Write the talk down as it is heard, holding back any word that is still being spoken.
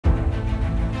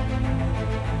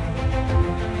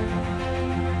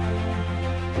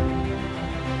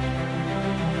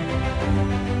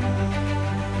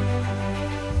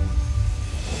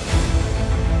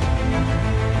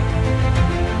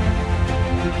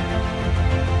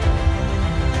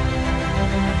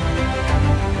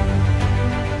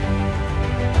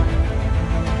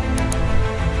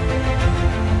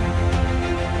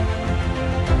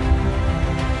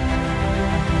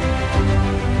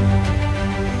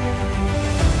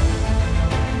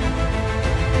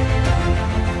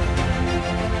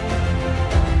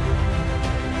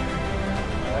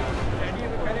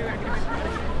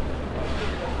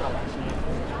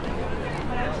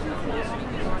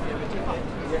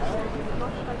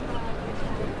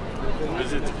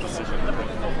O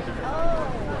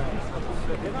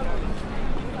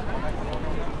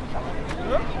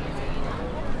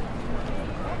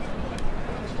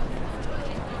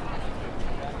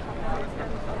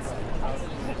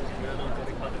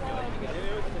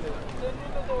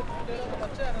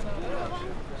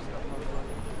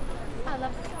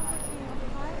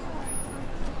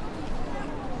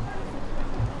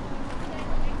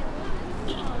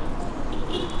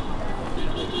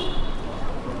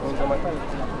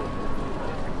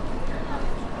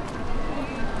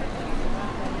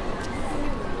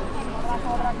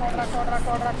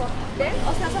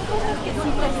sea, son cosas que no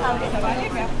sabes.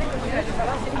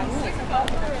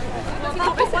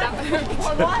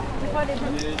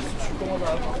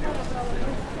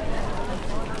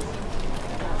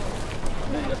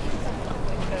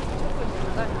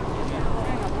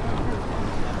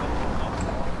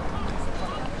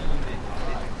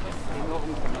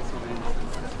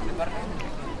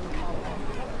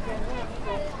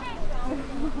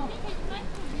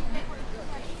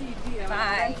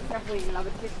 Ma era quella,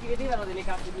 perché si vedevano delle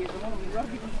case dietro, non mi ricordo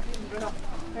più, però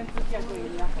penso sia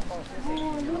quella.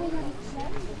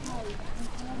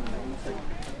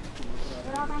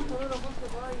 Però tanto loro forse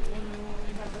poi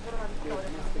ricordo solo la vittoria.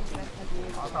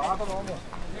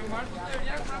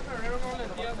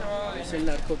 Es el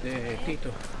arco de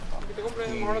Tito.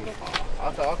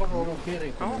 Hasta abajo no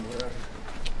quiere conmemorar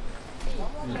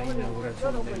la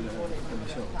inauguración de la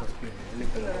comisión, porque el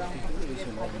emperador Tito hizo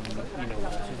la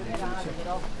inauguración de la comisión.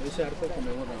 Ese arco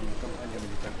conmemora una campaña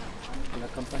militar. La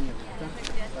campaña militar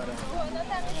para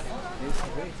ese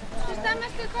rey. Zostawiamy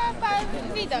tylko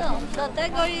widok. No, do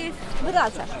tego i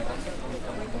wracasz.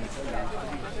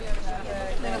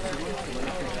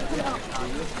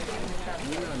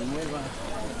 Una nueva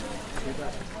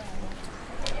ciudad.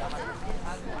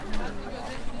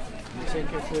 Dicen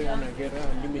que fue una guerra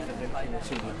al límite del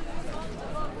genocidio,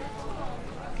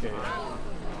 que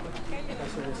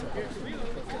casi desapareció de la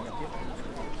tierra.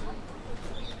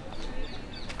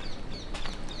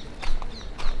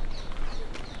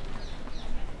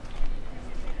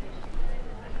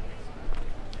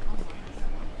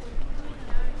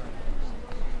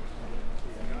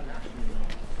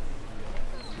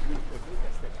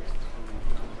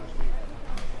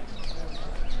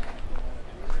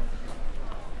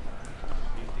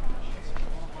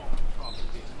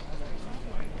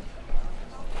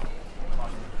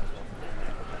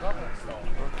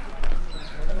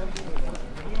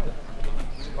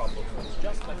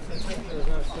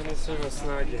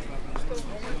 Snagie.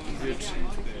 Wiecznie.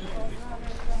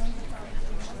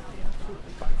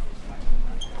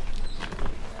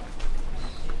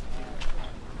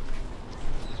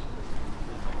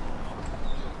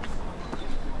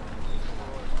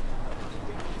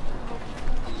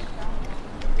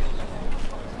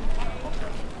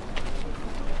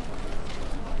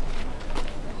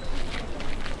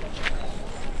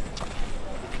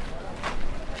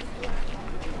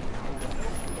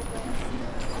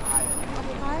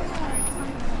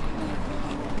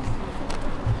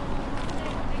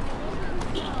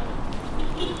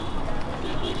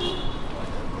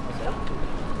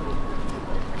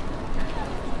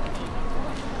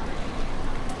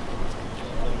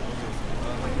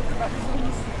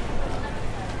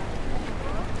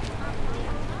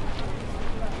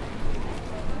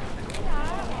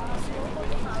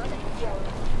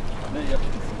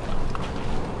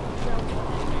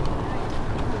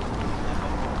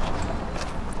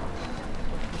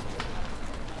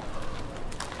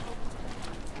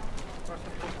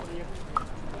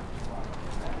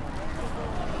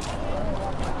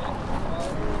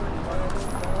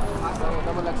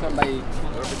 By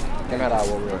camera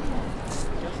over.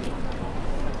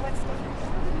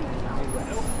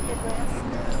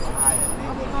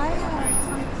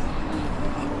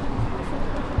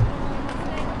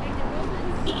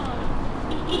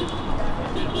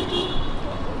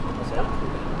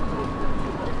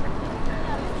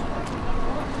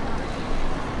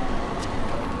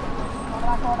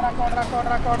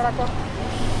 Corra.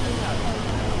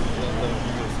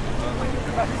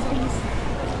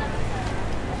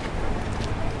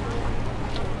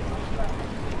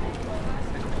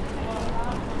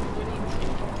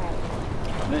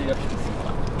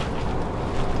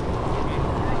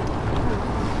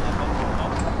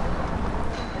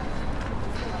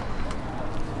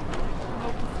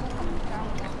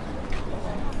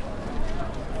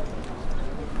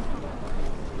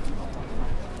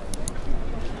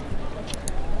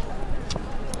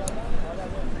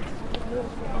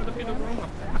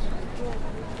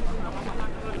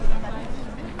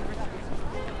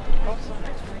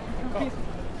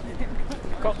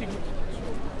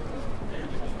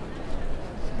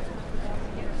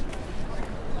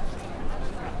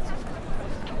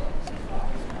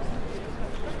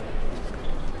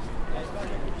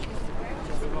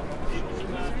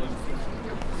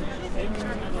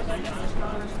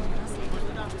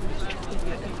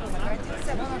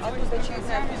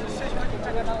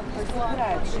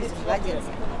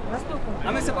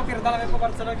 A me se può pierdere po'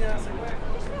 Barcellona.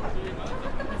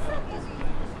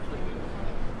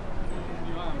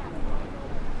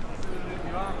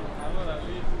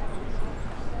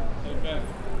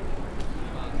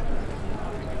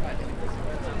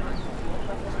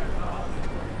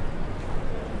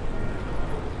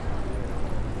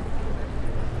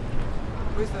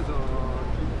 Questo sono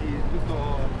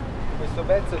tutto, questo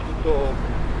pezzo è tutto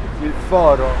il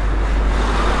foro.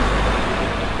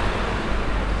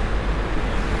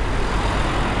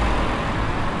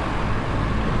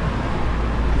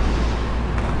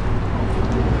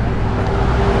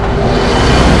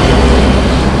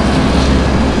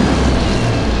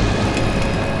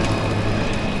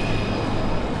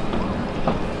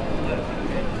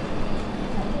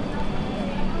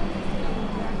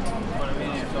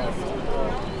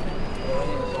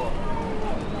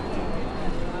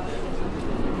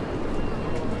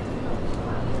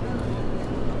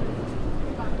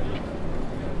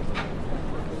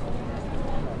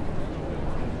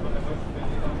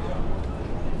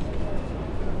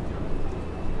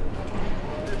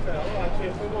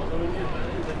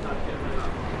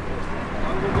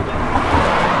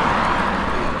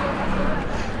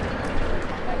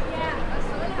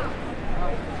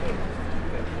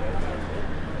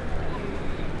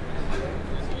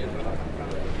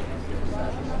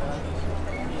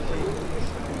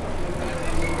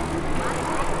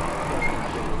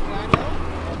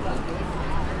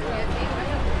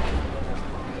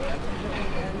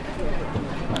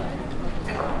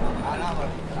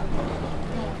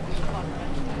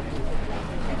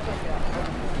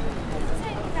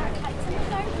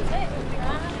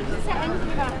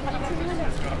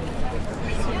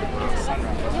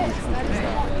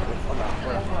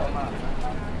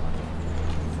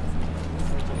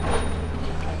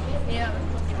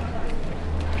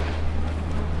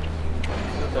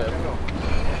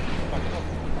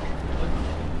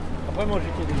 Poi mo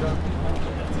ci chiedi già.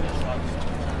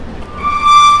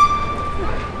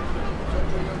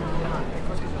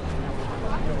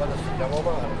 Guarda, studiamo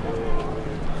male.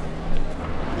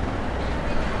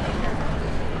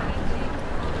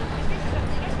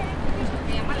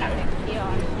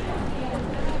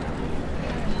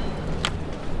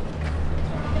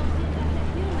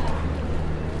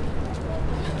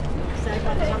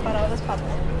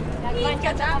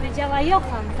 Widziała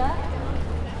Johan, tak?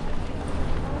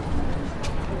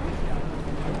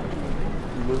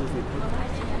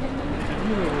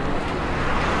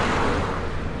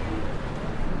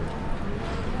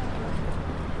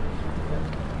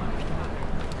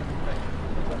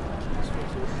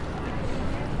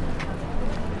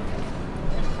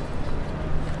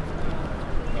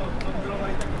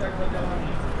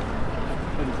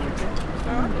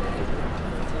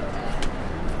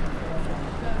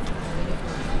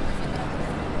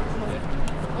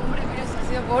 Hombre, pero eso ha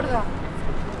sido gorda.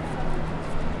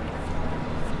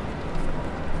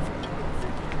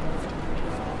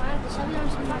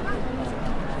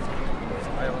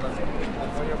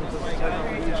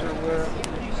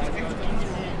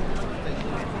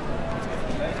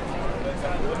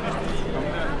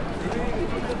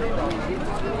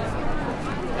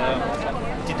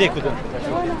 Ti t'écoute.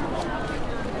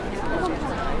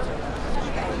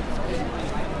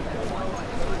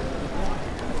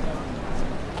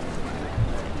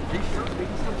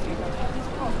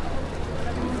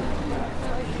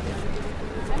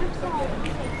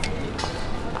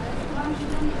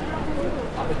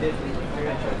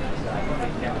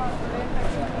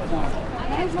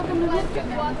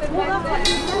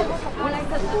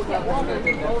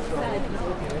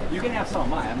 You can have some of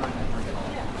mine. I'm not gonna drink it all.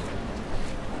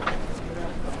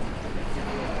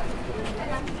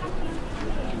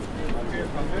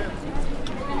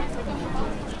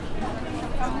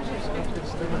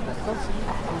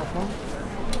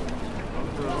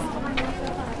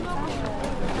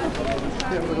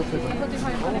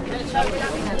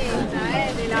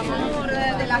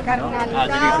 Dell'amore, della carnalità. Ah,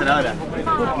 tiene que ser ahora.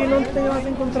 Porque no te vas a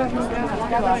encontrar nunca.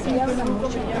 Cada día una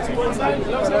noche.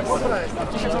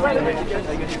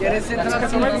 ¿Quieres entrar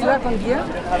sin vida con día?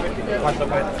 ¿Cuánto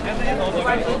cuesta?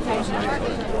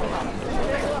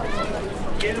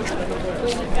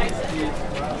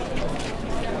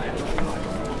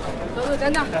 Todo, te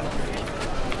anda.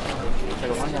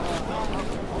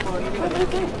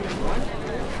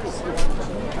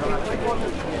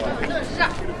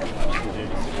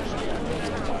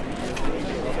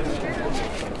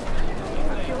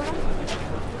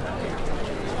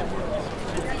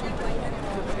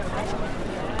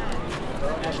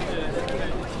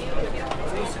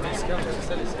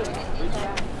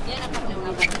 Vieni a farne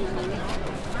una partita.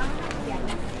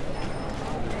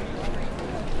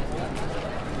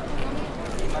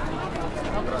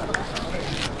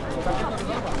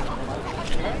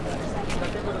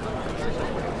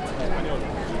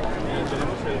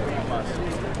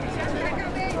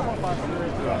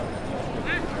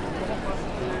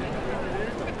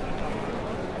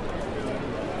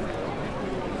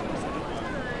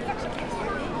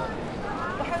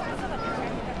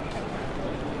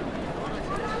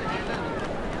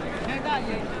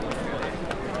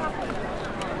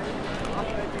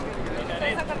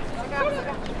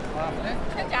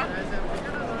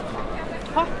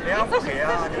凉不给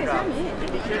啊，就是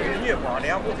你越跑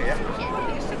凉不给。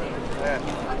哎，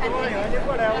你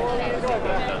过来，我给你照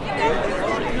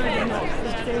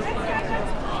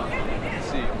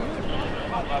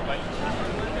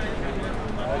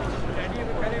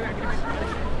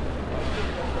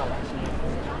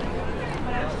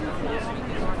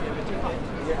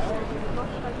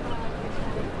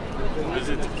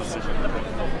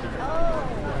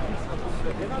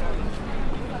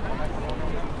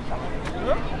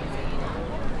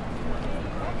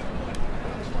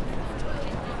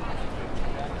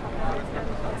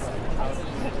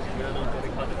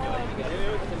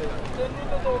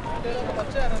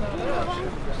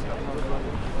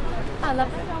Ah, la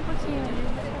facciamo un pochino.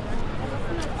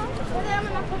 Vediamo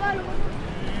una cavallo.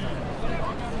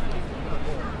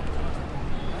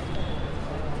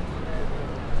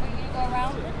 Are you gonna go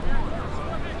around? You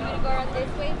gonna go around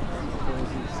this way?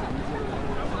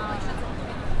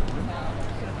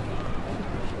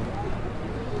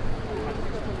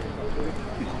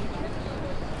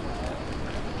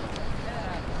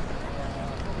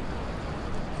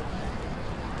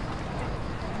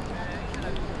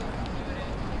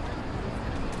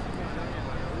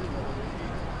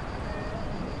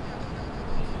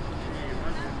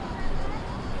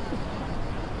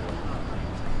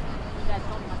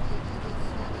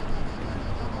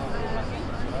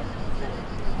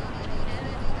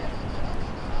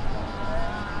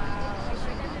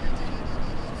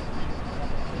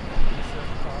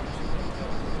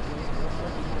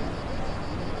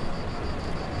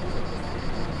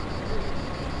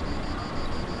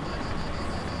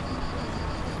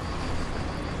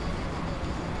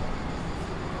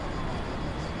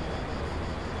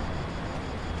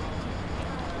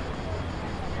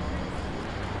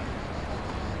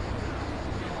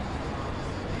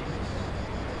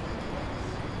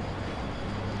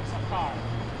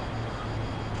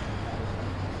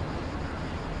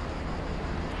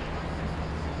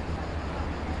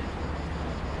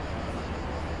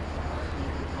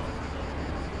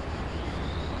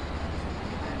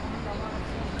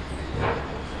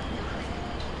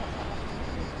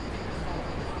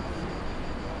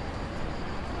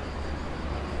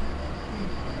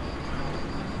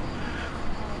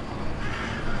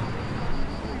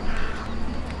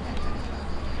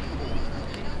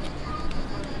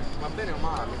 Bene o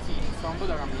male, sì, sta un po'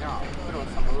 da camminare, però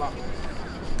stanno là.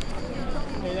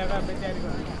 E la va vedere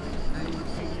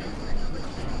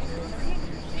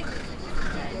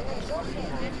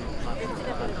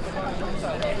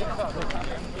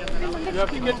la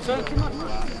picchezza?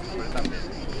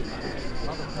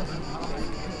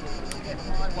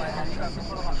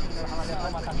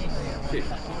 Sì.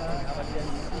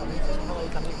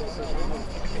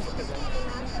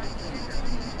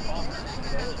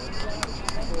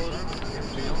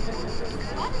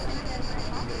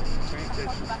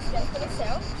 Del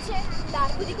céu c'è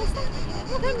l'arco di questa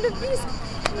Madame le Bisque.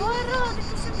 Guarda,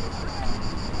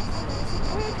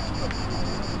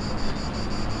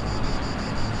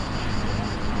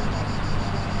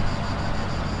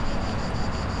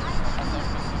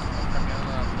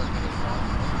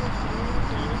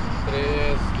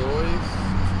 Três, dois,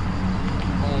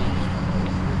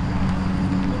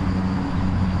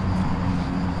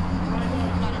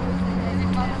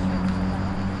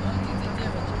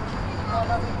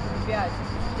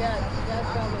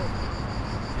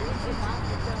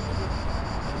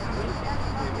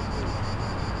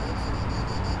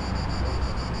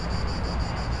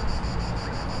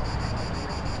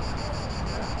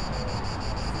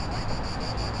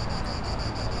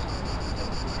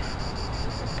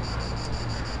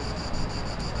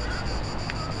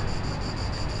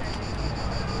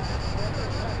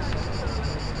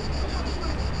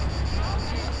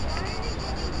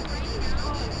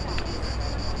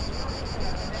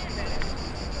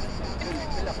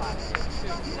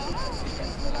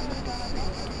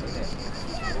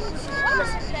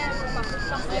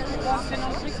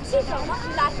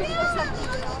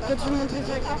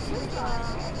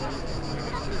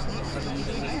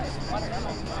 I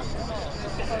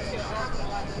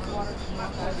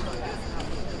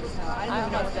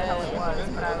don't know what the hell it was,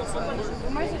 but I was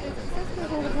like... Moi, c'est ça ce que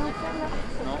j'aimerais bien faire là.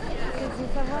 C'est de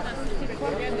savoir c'est quoi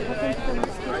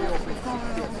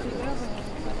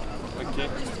Ok.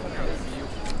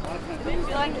 I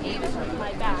feel like even with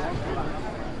my back.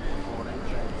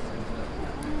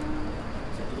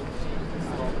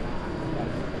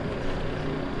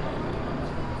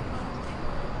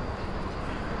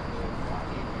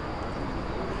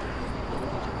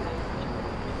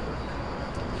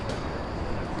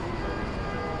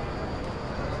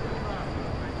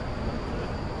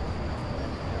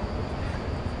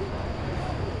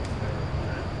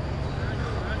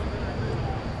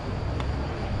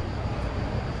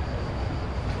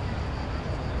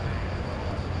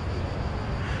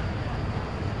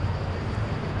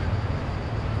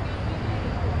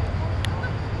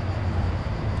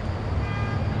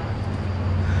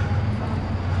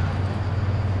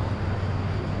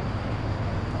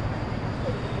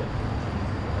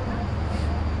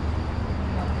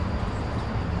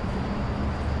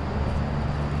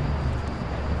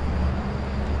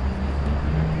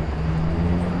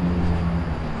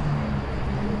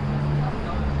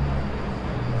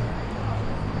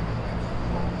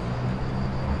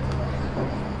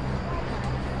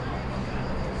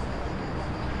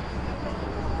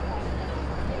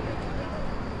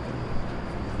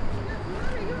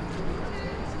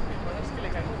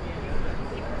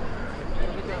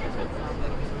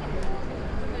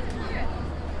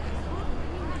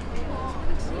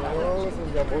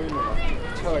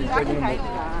 차가 이까지는 뭐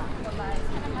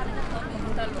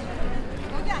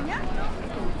여기 아니야?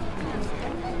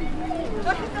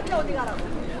 저기 끝에 어디 가라고?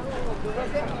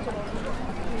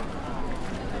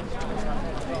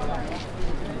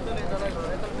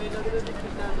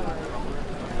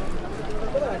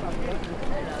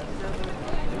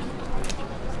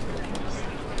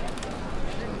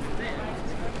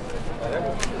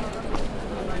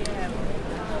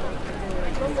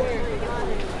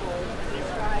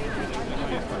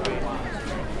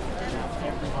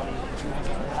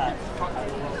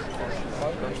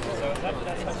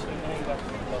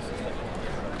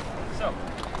 So,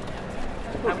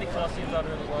 how many Colosseums are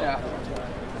there in the world?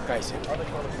 Kaisen. Other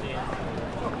Colosseum,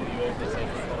 New York, they say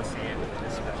Colosseum,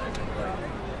 this special,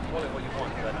 call it what you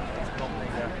want, but it's not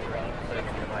made out put it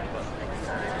on your mind, but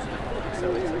so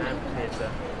it's an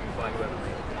amphitheatre by whoever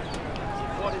made it.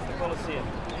 What is the Colosseum?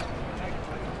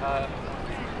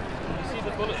 You see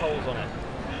the bullet holes on it?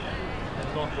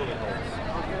 It's not bullet holes.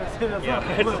 Yeah,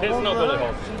 it's not bullet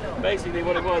holes. Basically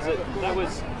what it was, that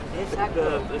was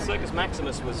the Circus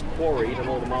Maximus was quarried and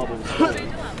all the marble was stolen.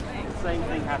 The same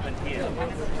thing happened here.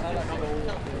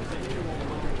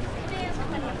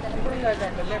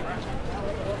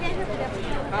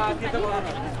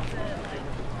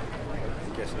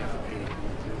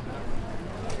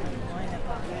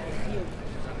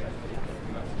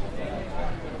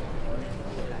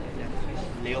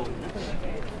 León.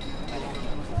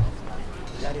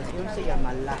 La región se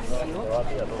llama Lazio.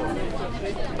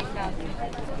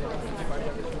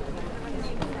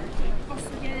 Posso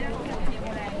chiedere anche a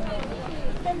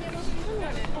te,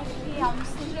 ja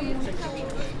myślę, że muzyka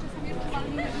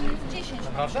gdzieś 10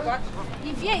 na przykład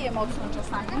i wieje mocno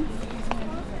czasami.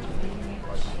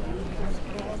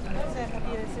 Sai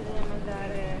capire se dobbiamo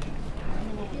andare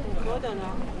in coda o no?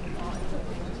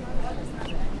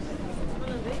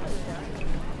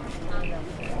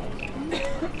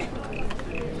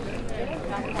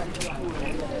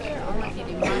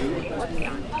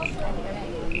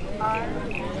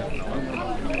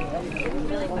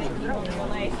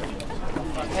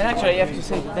 And actually, you have to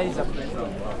say the days up there.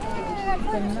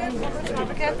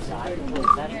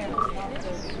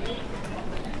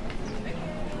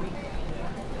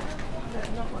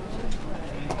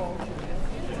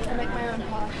 I make my own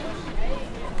pot.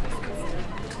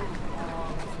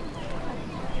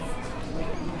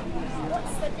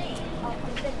 What's the name of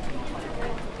the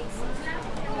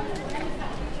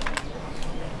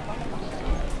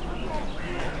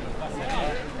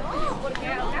No, porque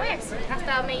otra vez,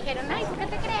 hasta me dijeron, ay, ¿por qué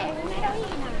te crees? Una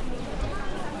heroína.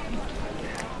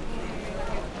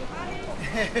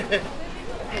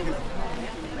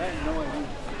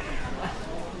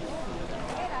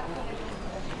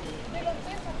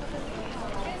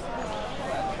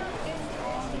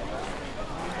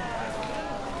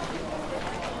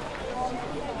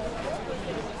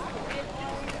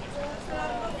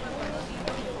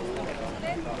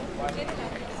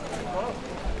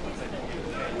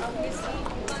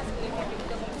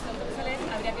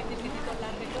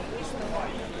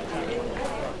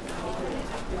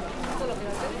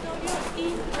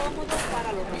 incómodo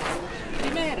para los ricos.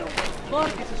 Primero,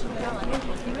 porque se superaban en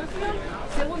continuación.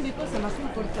 Segundo y cosa más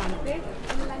importante,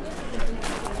 en el año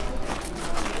 75.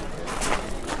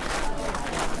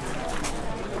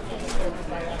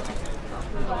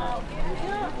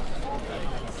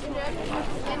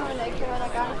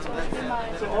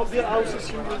 So all the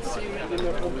houses you will see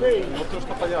in Pompeii, that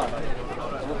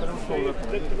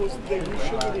was they will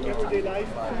show you the everyday life.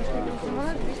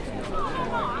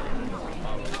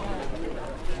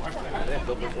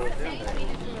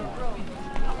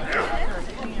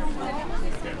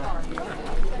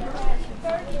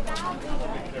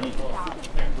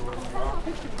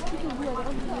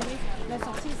 La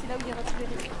sortie, c'est là où il y a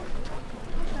récupéré.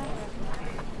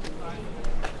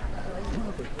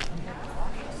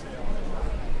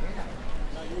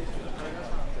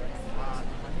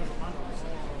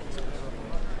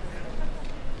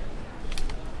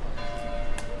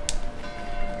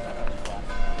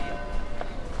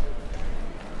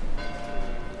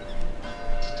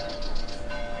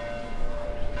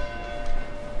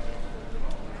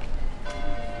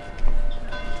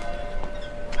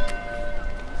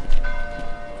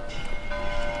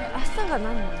 아싸가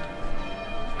나는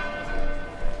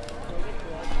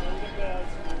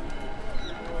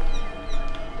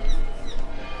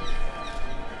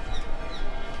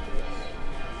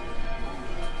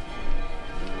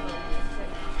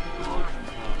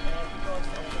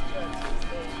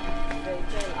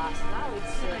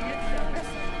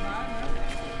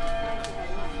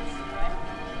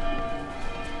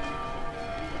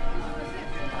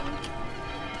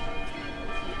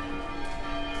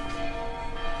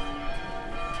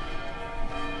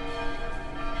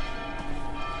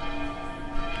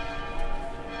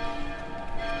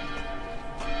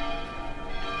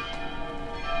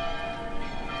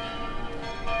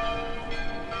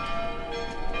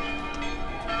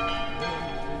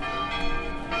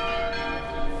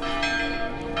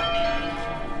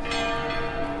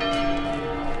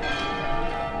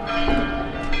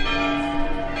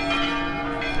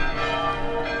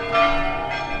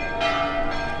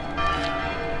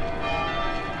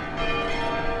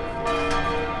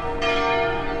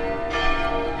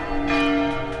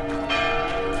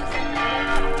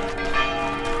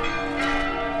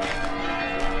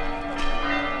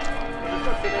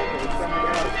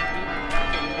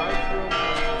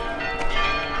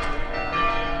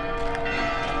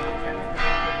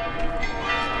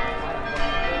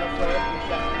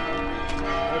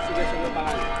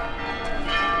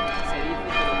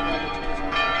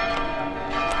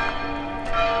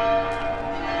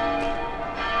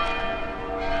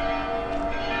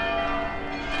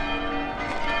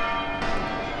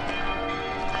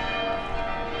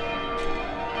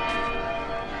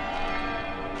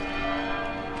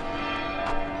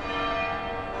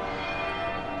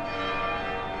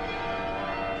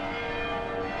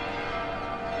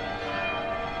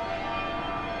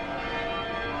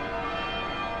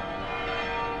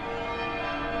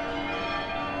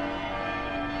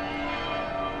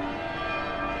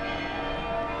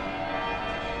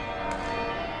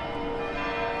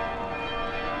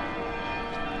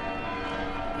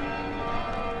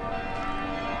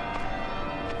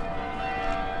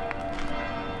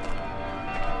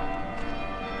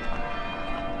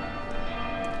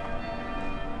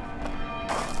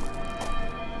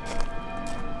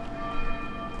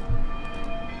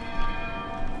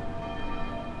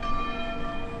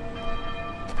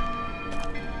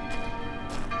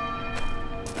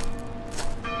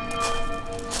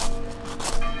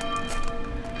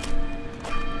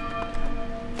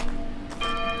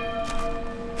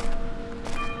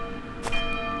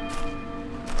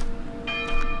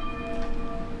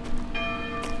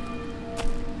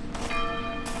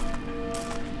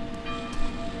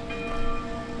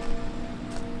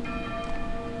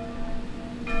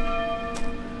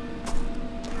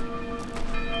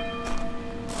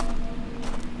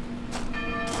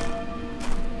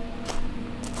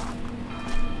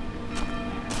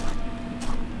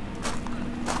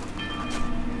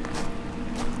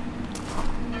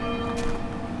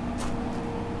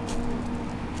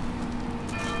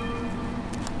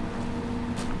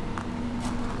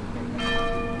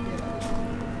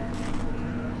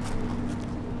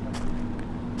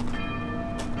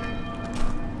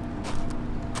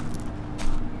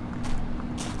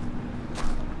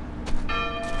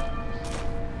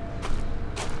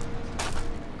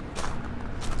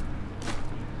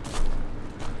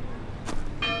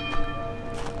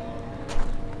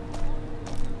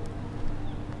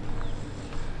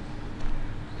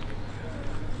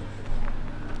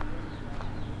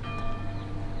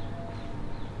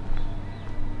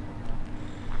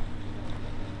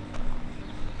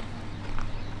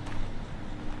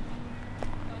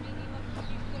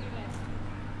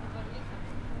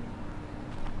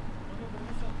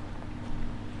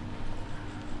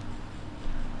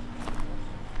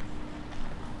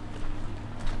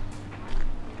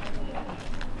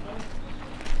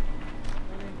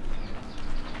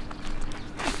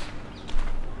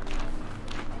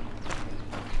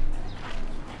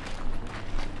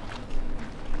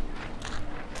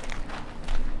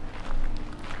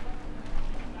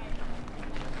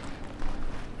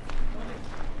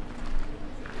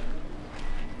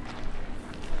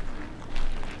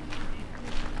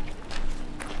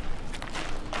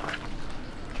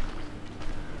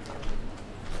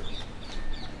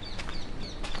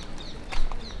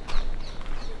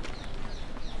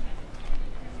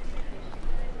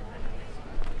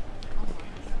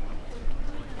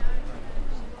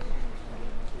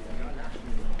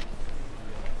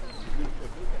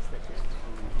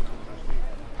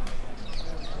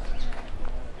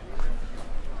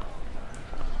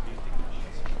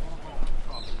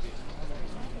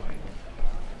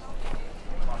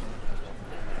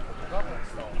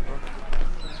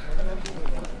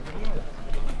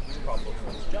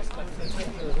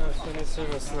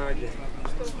Sono snage.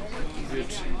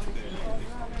 Huge.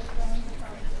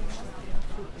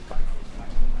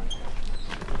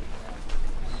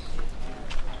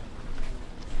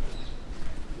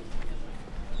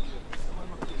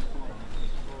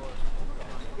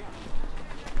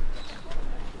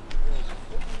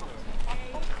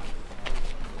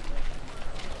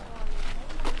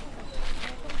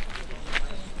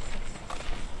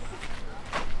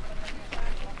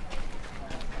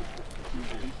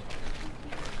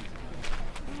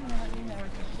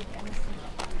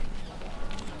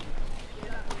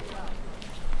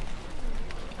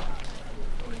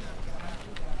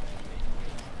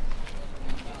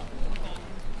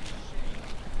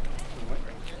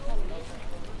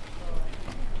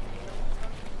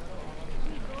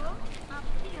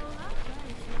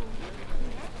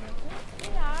 We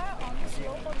are on the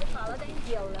slope of the Palatine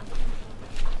Hill.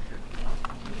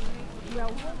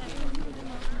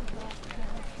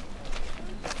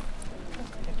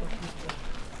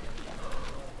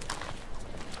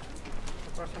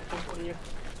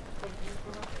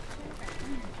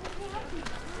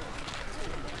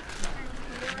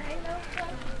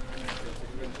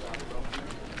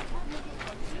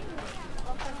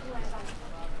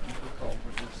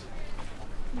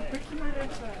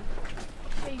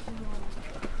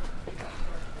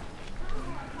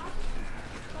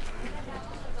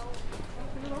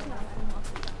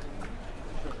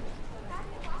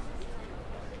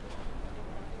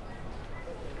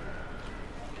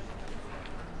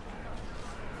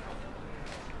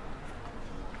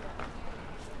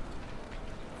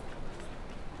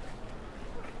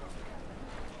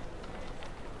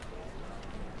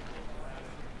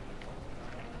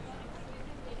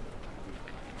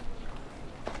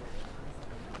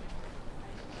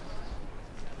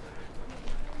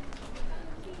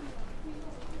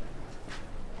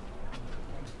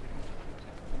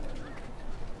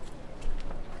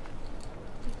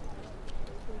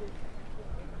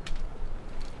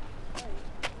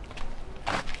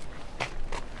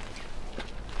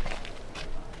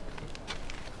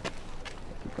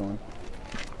 Going.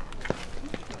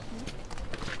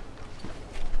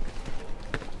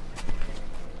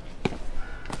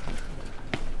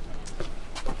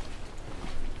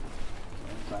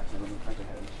 Ah,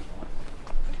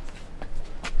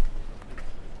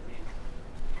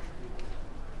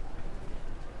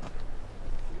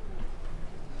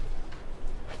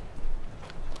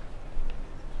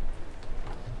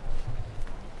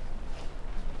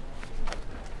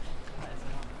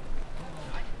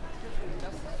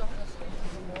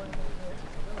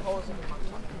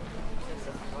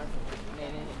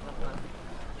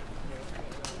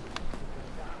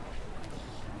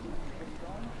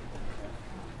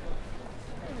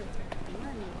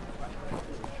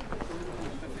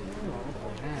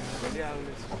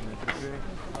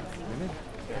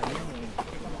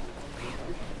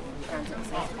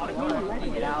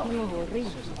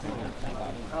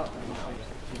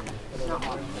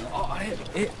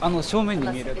 正面に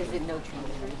見える。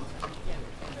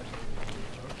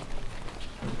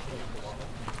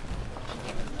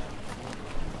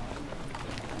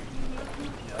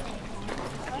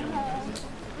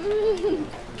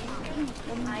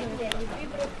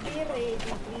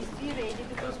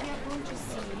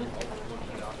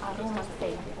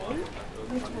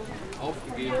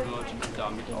Aufgegeben wird und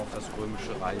damit auch das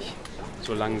Römische Reich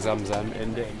so langsam seinem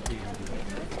Ende entgegengeht.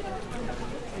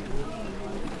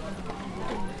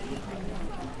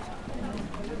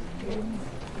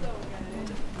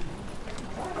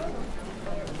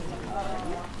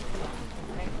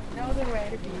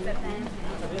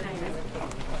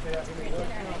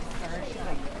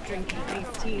 Drinking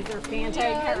iced teas or Fanta,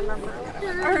 I can't remember.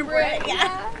 Remember it,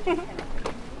 yeah.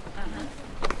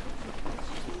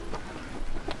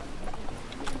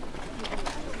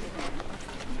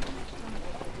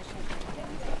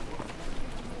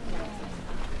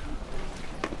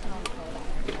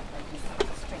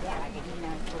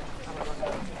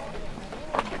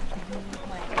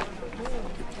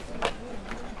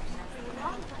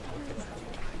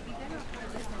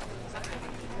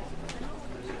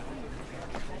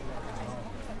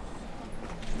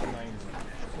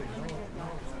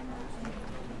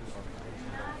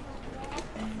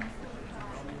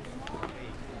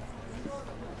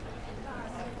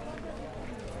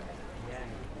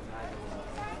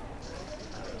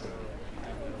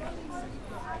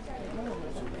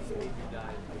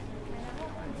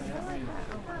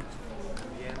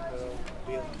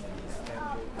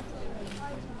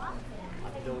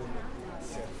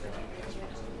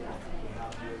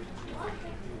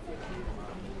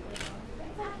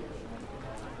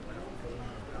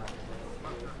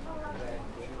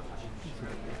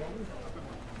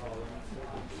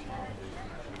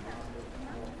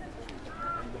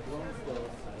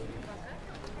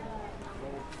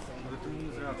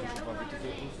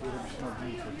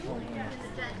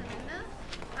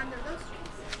 under those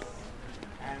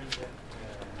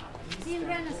trees. In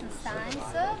Renaissance times,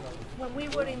 when we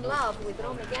were in love with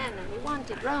Rome again, and we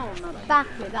wanted Rome back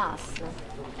with us,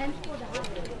 and for the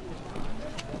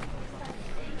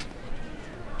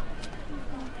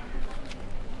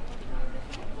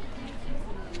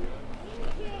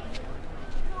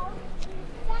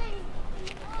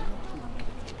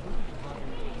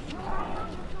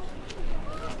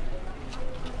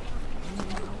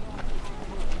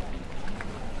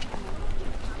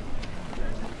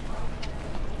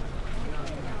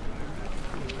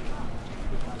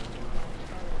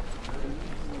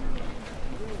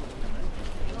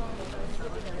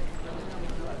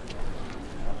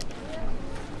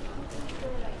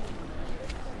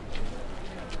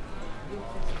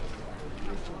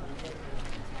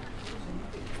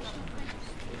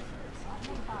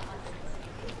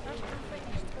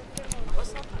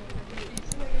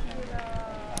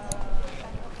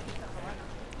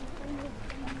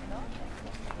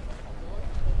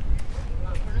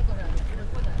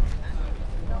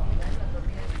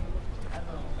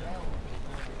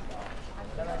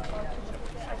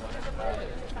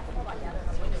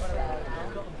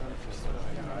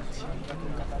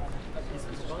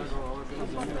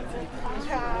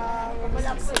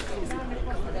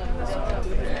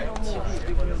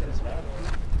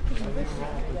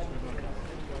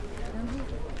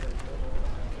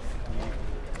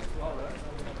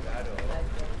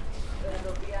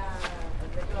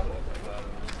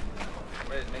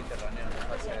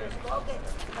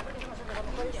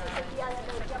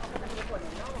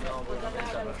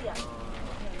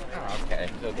Okay.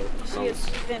 She is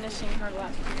finishing her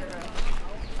last year.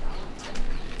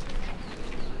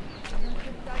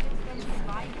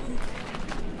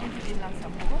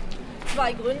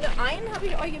 Zwei Gründe. Einen habe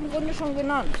ich euch im Grunde schon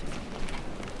genannt.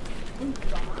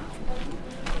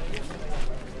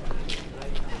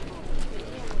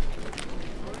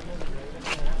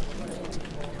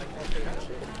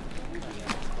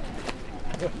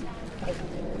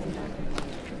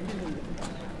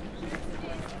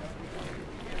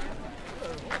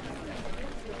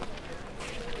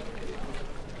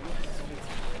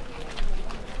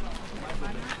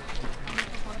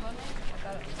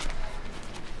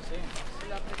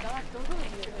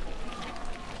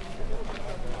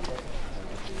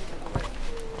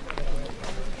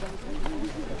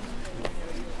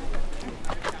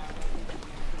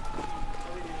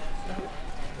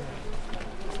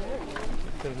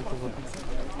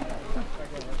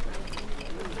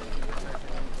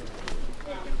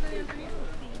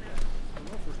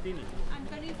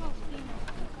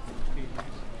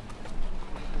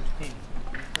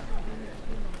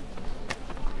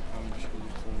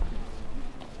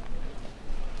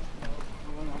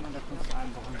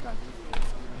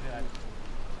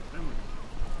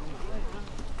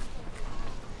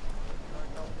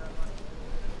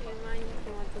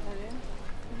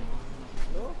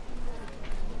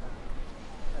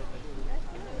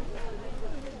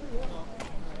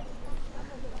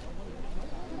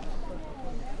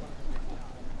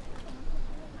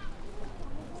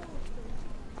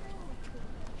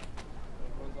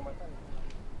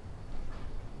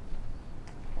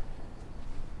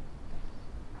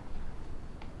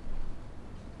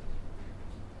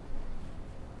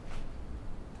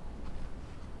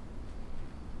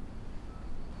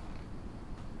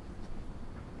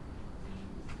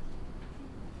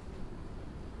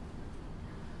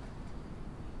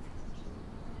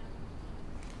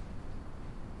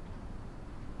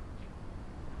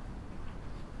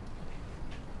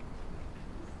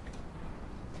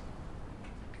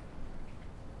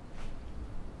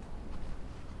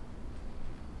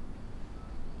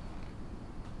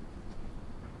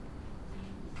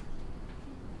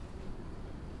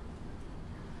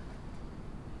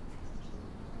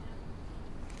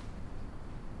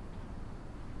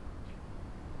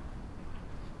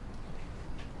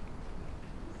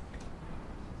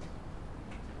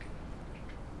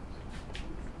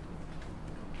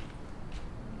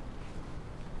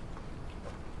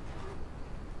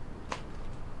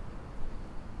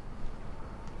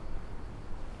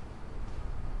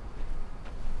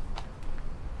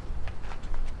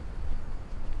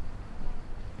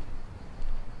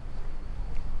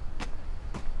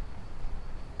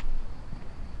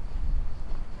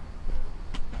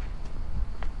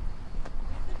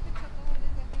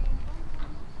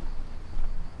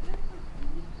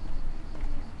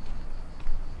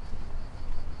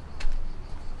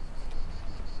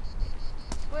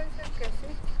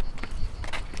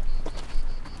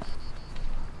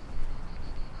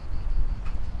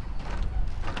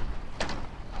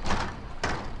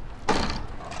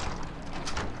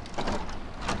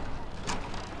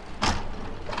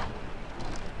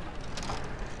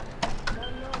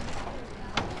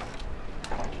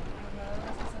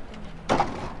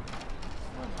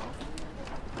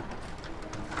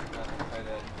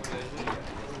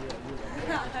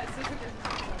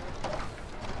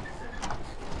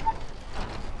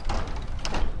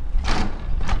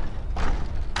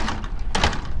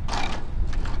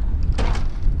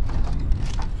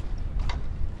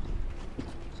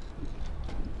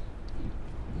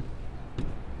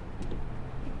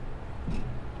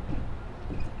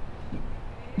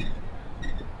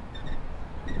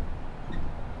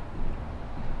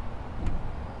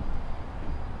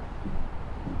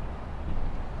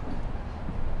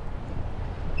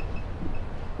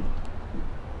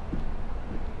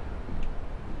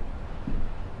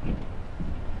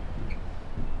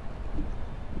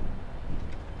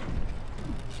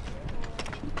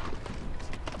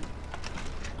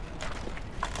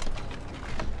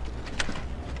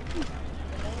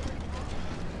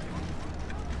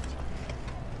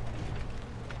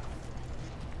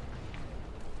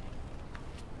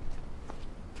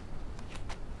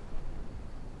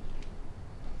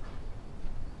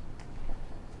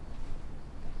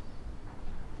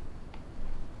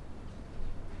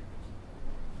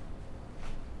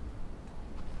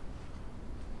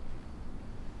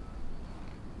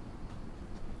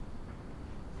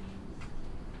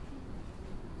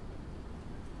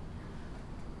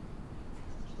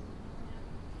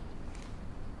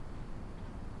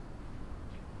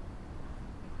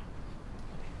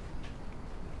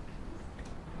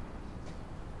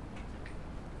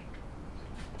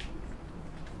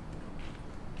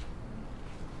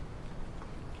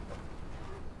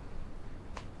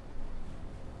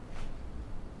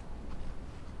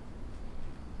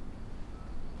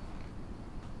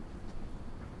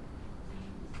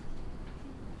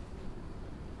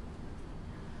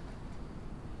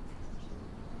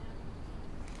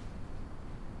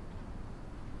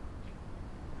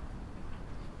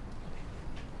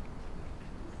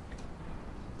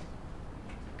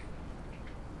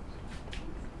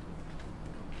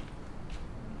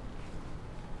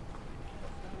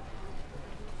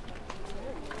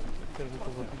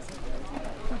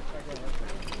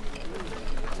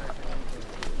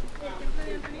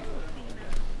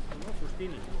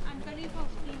 Fustini. Antonio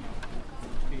Faustino.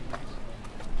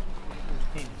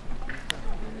 Fustini.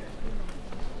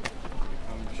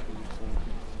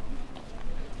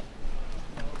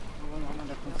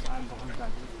 Da kommst du einfach und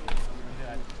dann.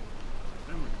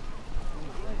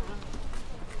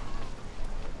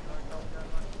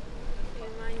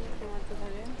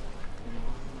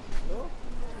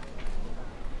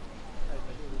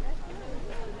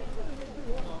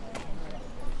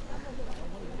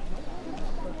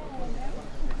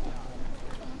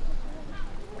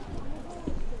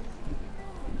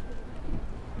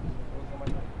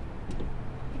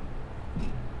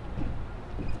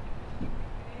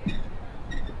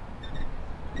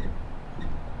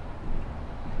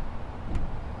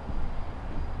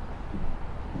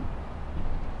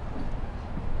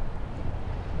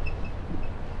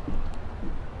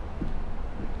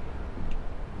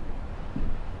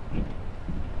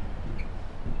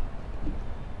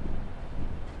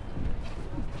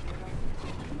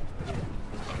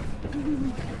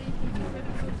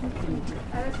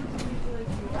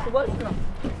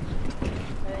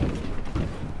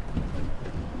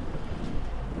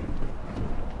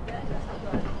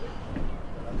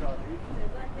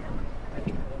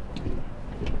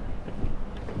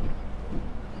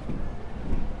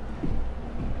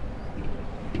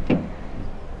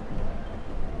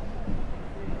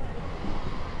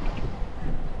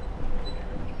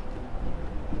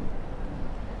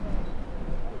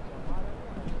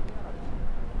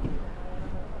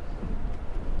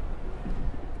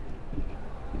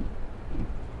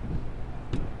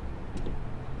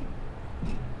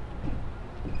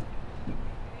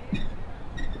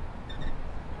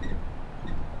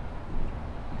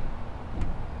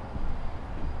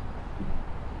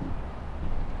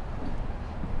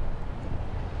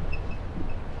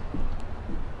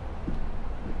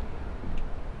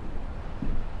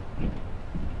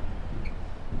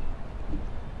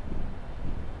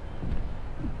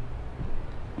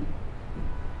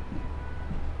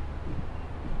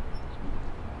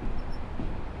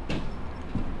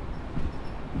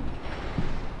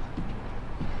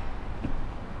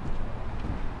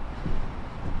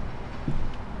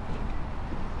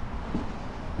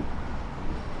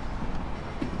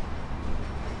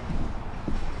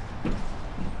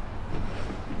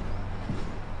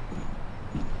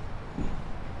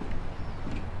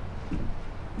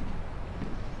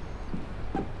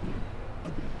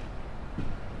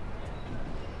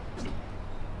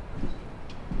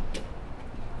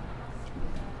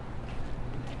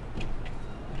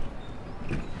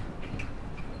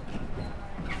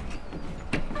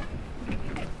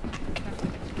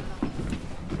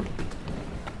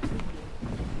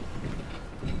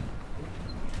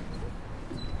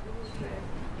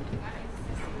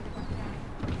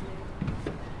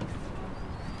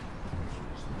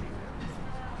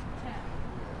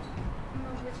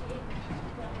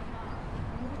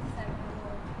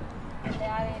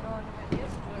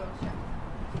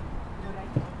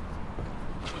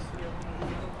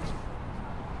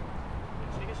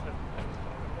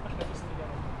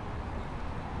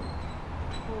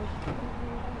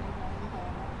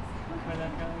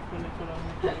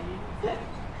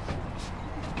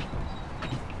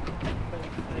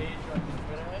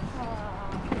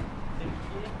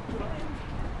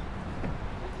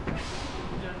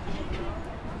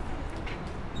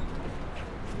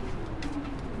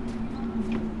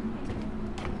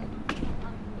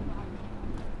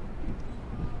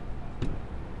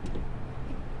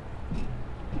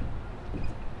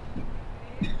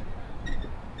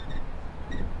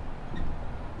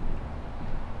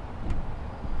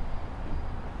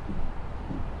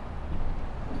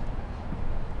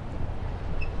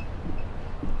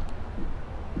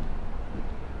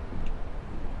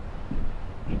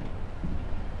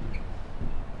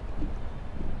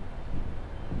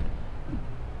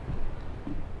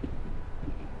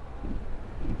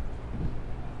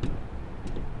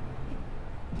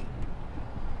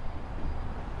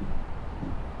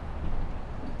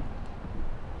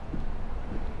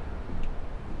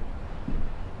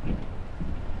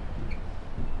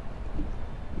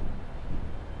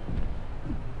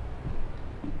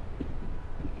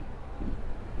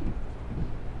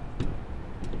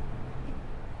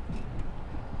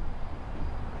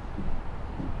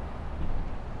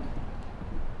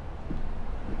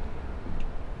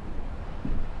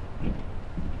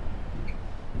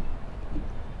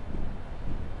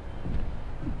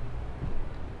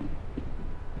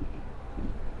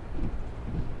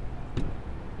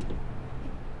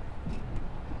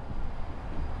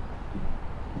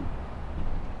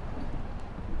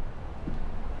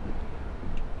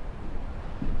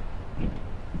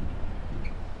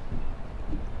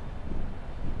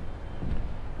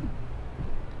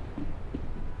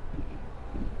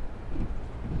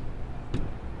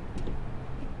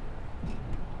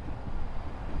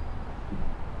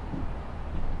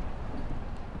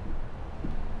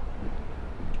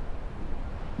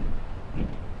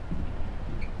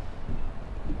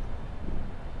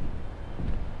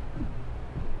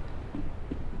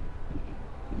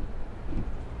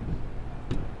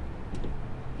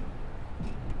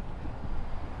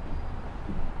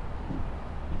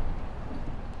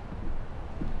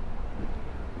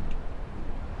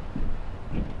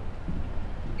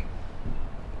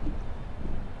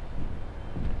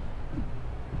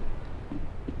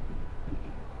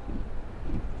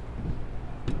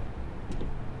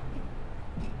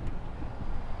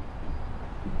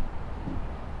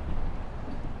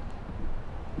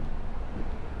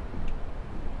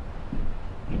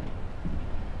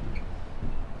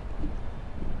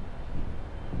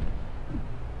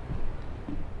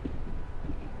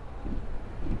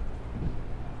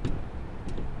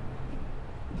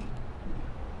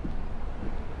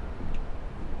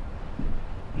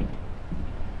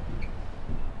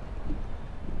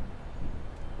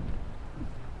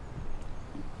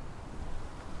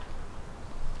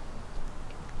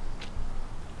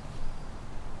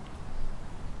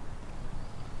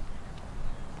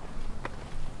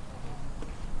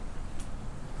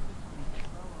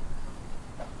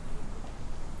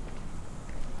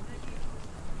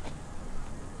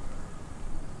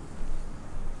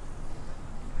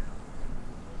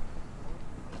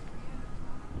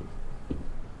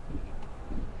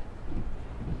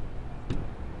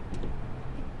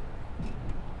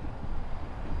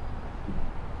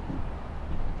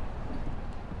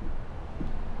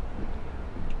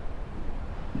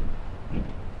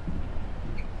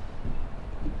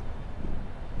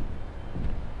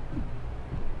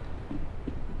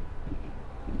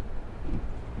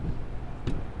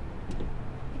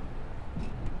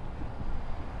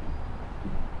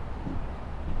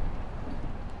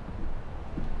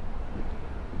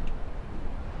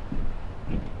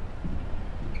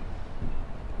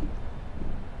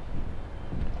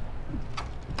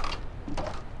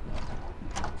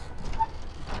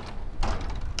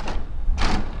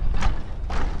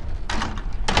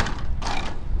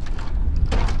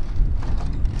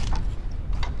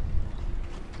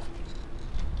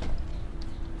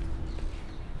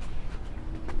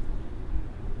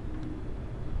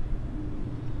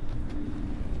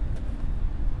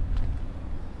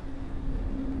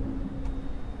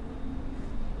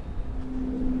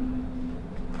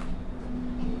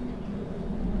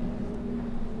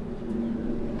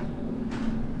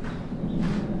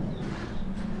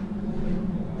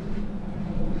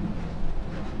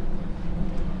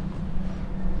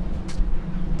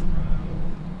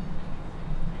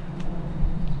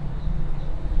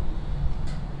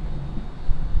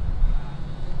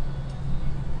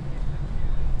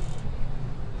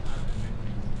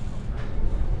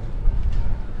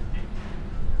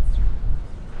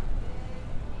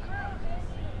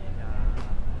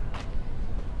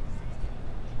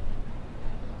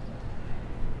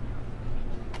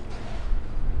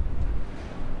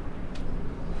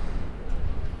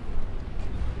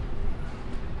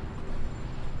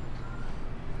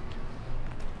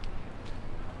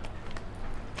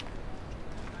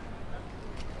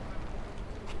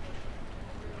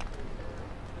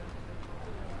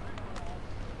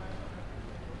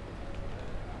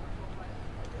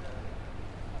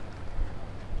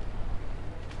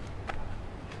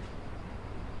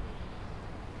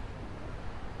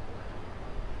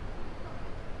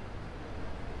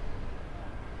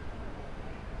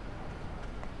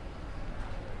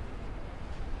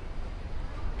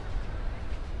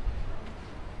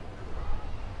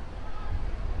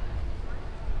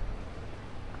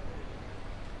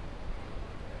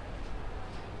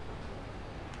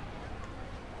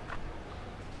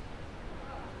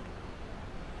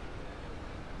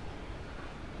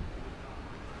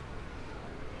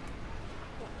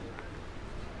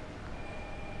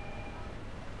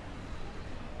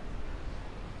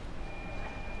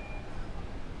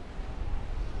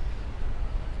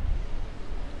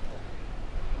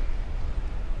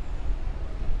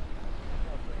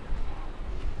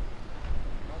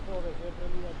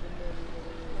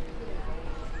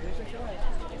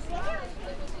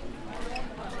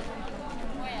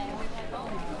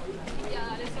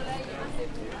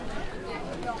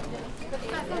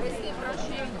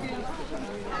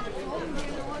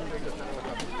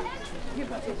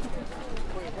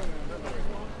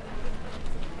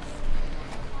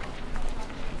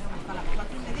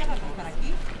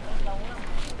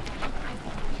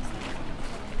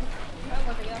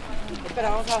 Espera,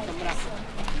 vamos a asombrar.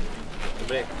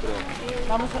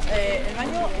 Vamos, el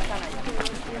baño está allá.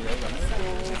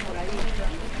 Por ahí.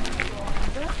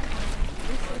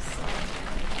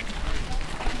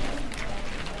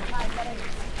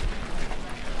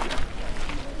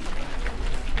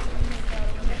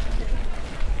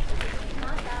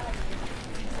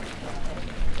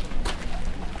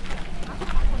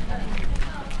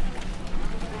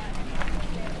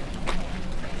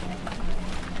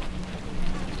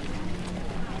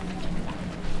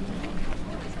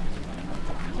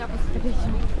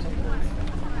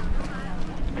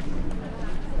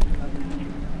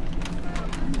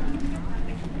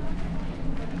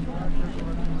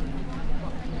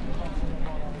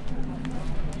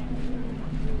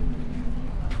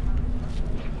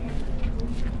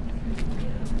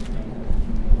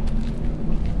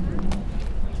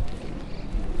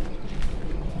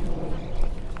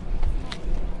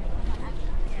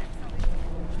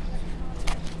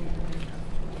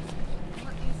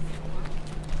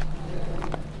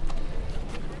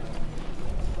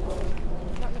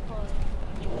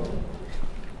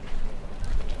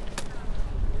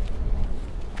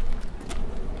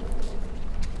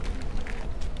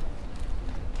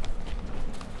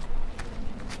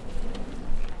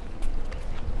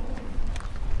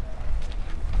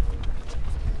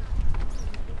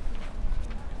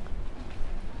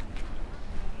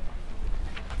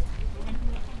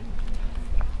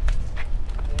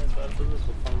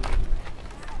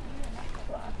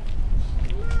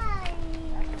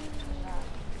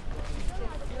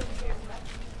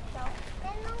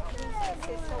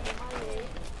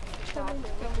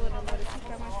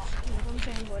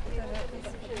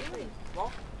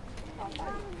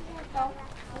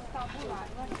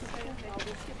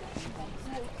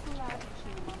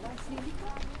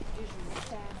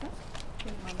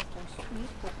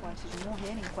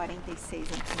 Em 46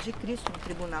 a.C., no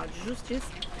Tribunal de Justiça,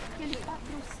 e ele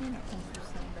patrocina a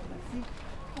construção da basílica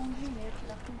com o dinheiro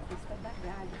da conquista da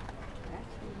Gália, né?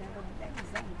 Ele leva 10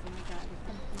 anos na Gália,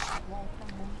 conquista, volta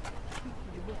muito, tipo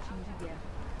de botim de guerra.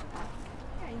 Tá?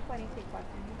 E aí, em 44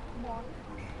 ele morre.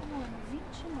 No ano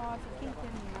 29, quem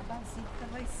termina a basílica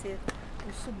vai ser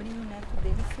o sobrinho neto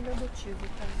dele, filho adotivo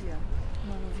Otaviano.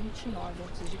 No ano 29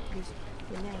 a.C.,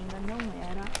 ele ainda não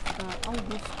era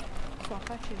Augusto, só a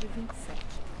partir de 27.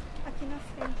 Aqui na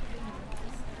frente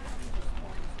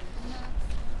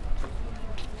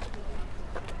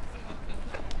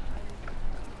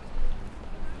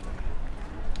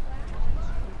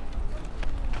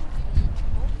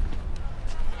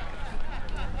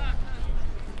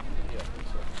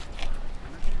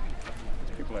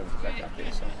People over the back up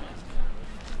here somewhere.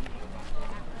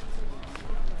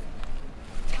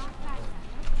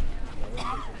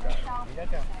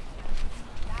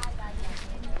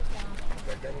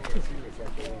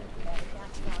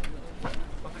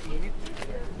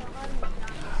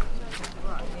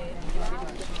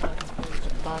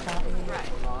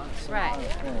 Right.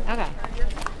 Okay.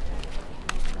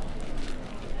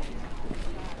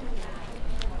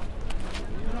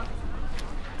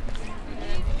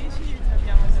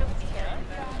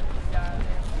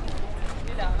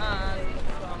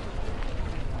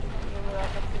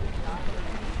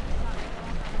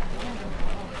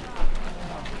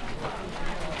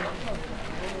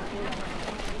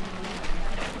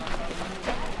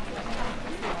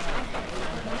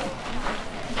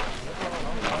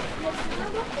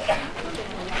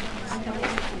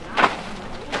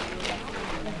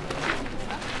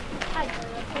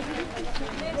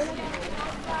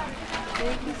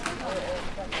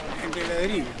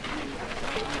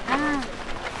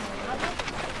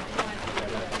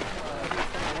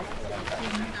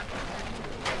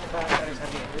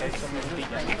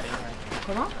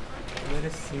 ¿Cómo?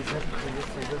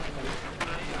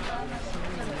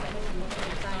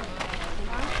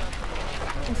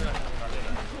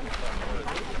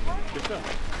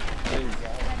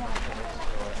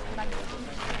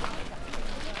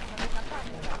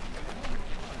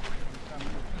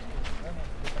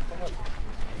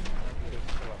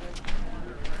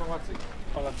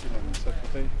 Palatine Hill,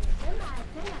 tutaj.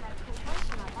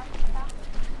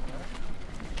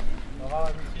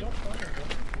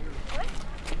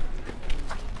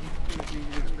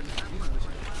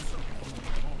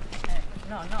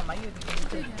 No, ma io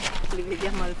li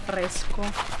vediamo al fresco.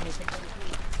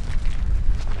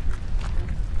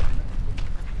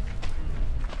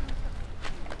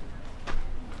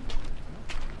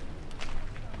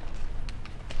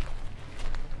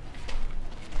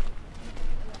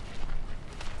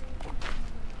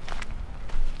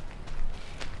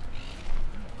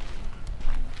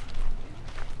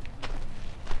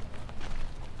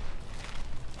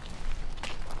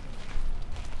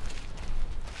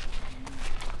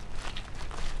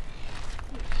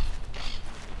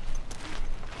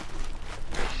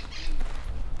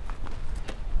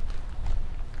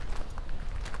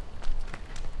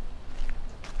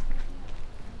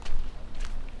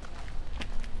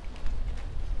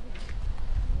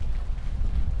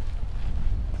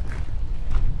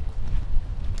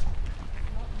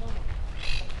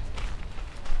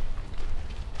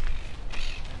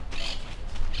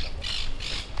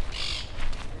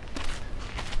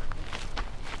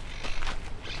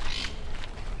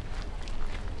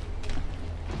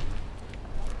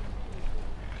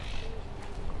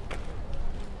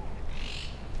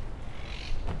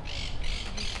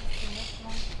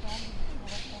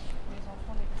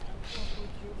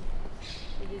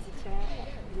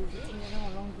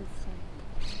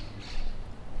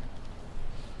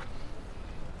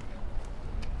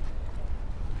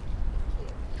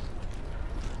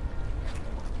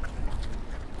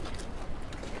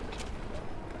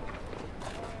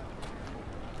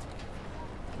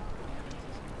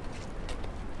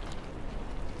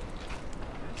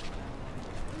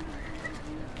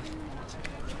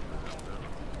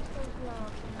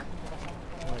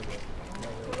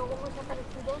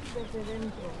 desde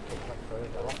dentro.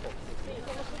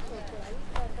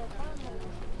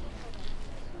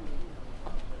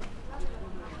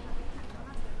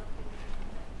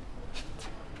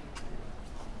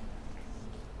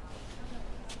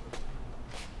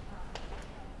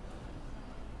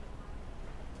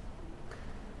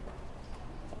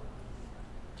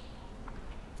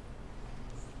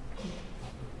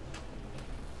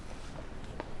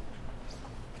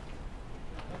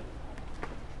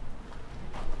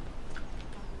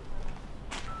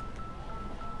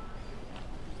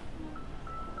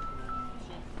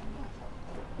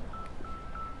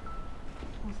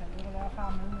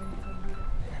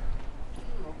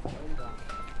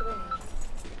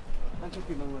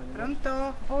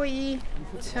 Pronto? Oi,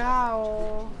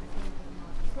 ciao.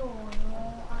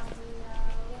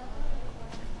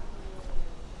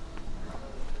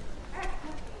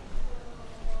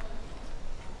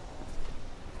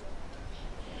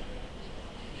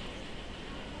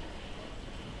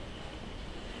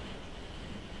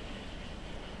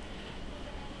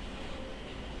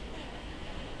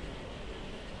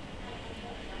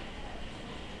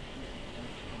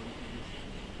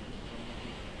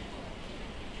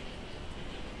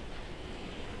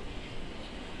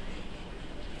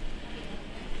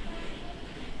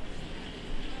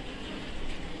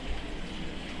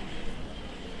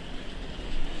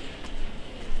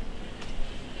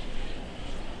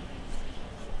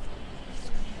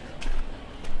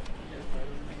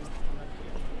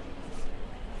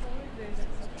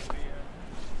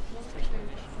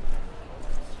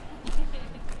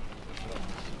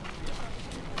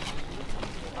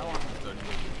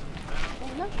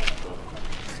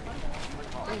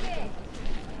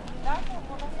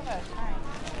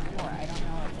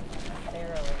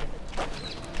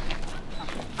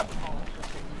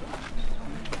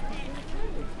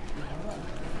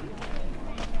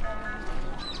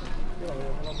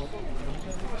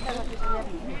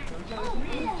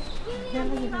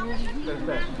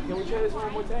 Perfect. Can we try this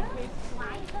one more time, please?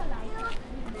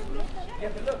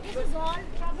 This is all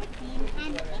travertine,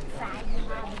 and inside you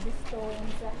have the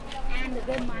stones and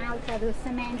the malt, the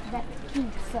cement that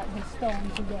keeps the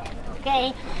stone together.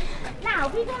 Okay? Now,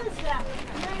 because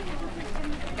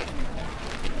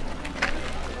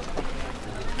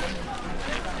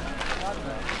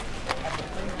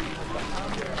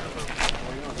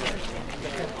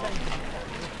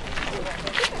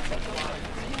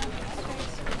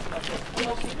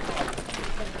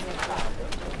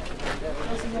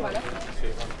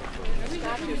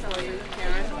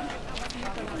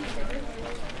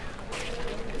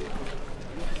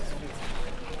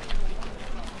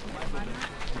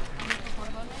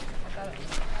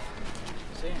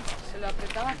Se lo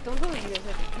apretaba todo y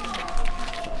desde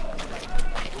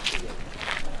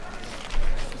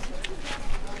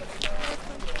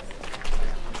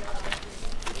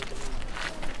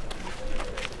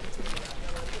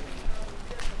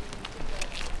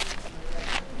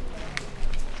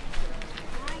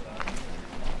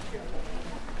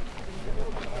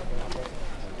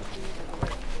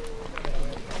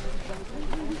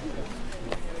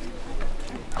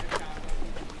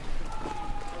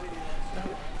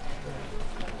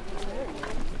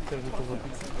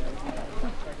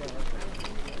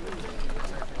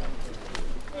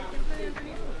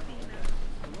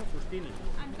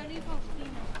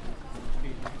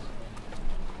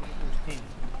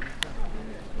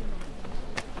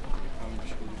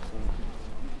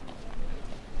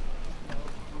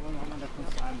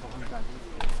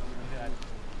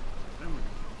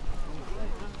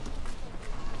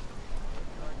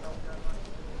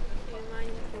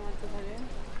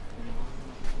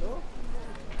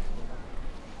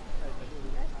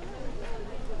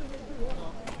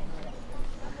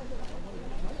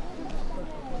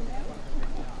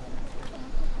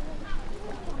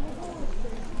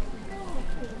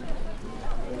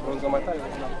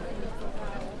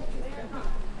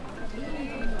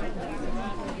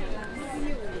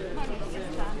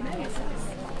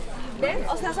 ¿Ves?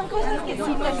 O sea, son cosas que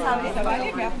sí te sabes.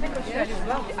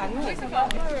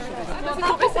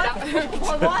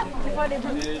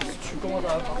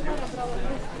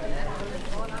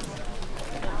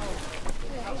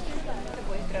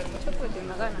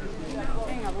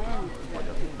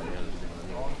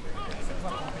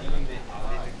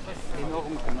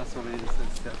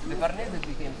 The Farnese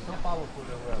became so powerful in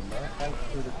Rome thanks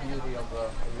to the beauty of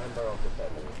a member of the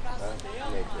family,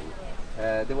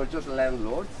 Nathan. They were just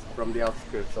landlords from the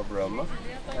outskirts of Rome,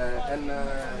 and the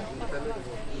family was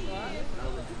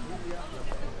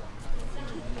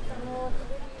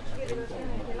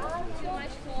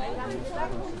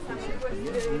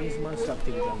Mismas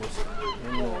actividades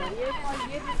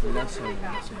en la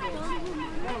zona.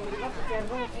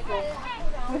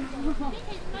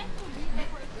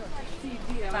 Sì,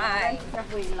 gira, ma pensa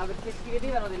quella, perché si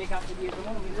vedevano delle case dietro,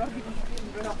 non mi ricordo di film,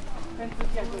 però penso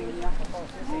sia quella.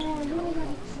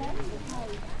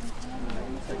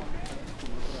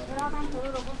 Però tanto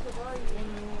loro forse poi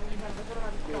serve solo la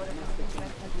vittoria.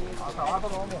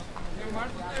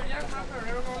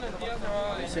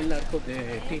 Es el arco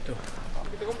de Tito.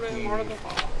 Y no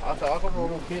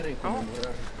quiere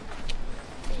conmemorar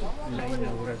la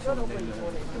inauguración del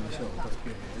museo, porque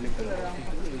el emperador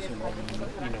Tito hizo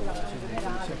la inauguración del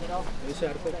museo. Ese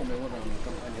arco conmemora una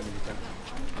campaña militar.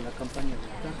 La campaña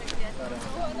militar para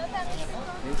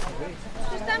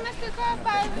Puszczamy tylko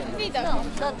widok. No,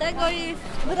 do tego i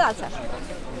wracasz.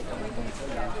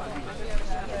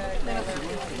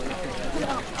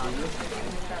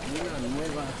 una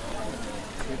nueva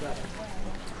ciudad.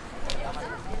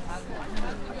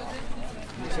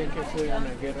 Dicen que fue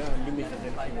una guerra al límite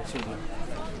del genocidio,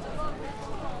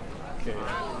 que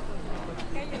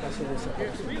casi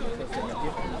desapareció desde la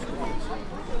tierra de los judíos.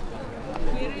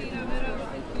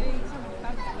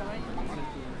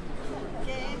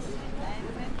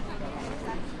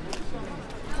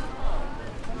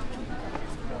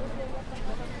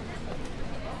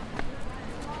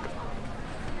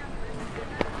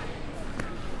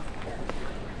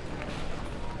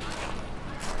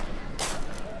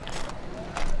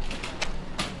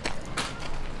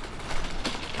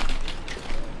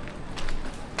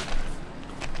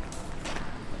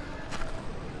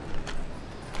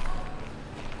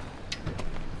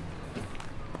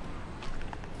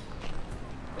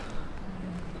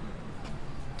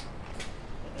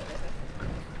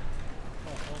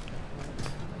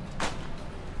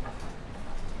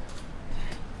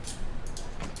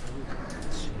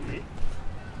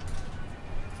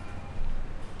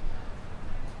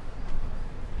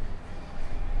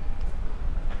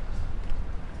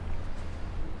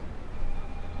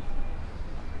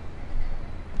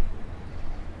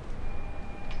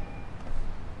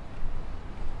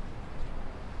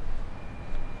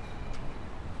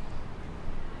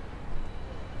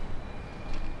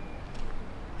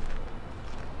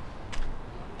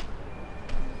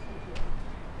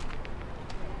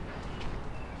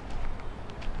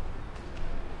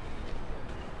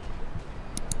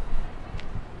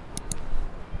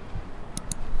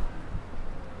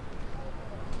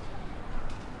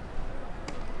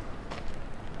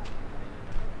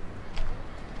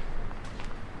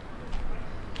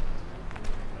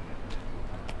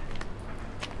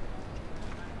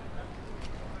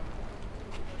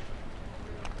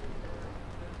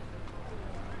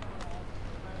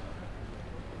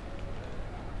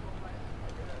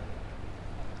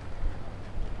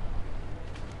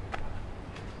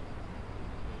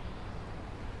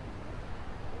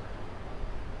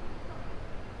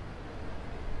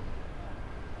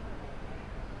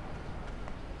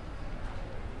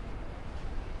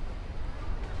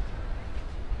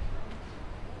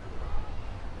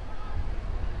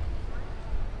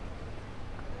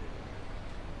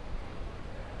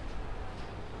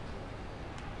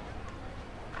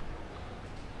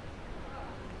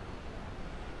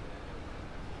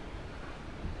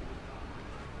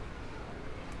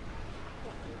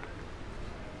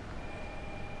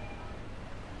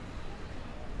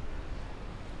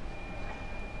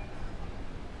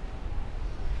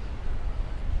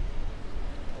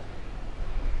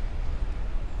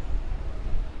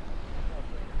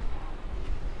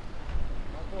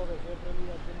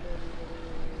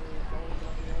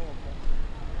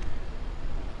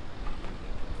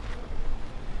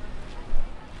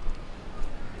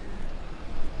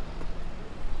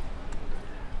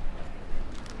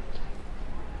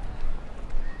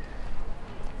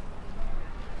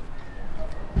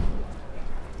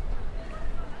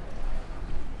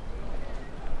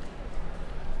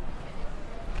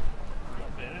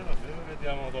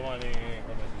 Vediamo domani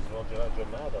come si svolge la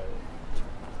giornata.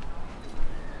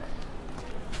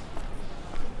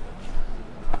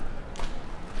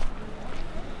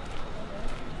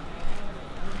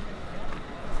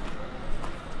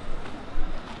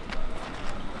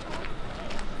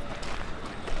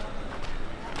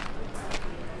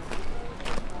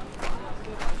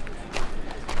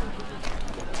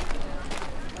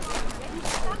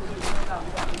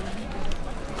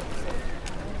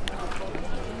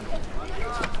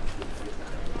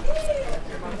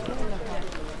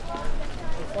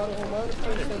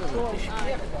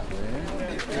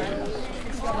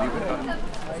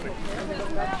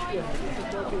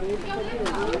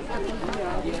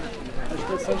 a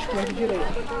exposição esquerda e direita,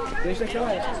 desde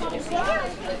aquela época.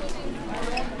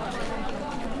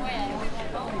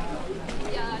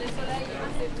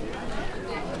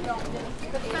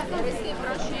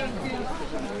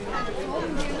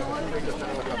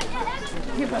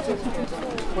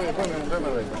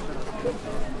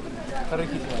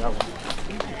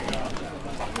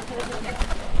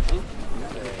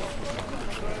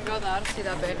 Godarsi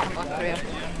da bella patria.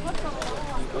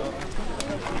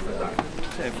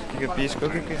 Ti capisco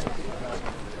che...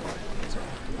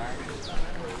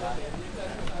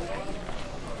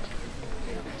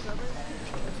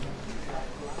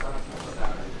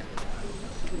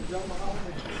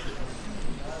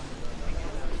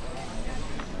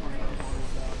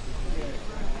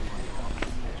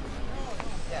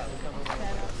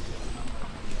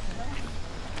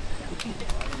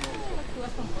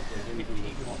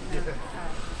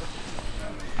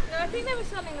 No, I think they were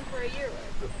selling them for €1.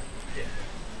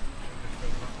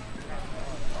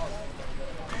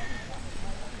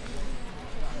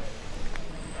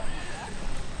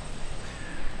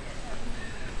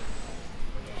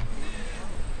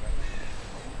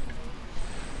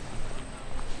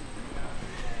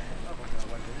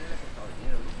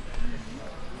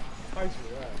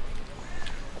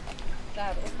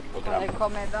 Claro, el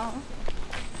comedor.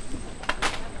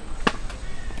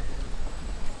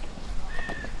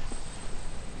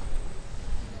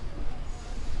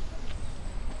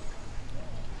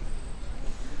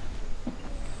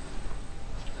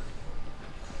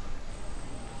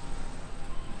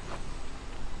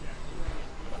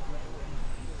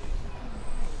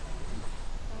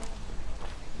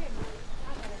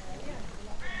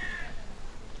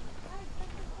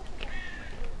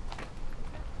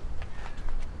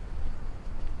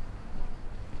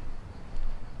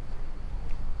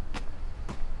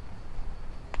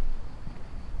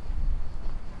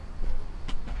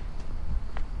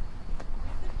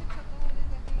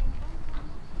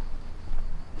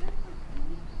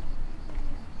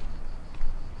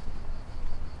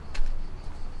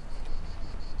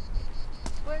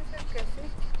 Puede ser que sí.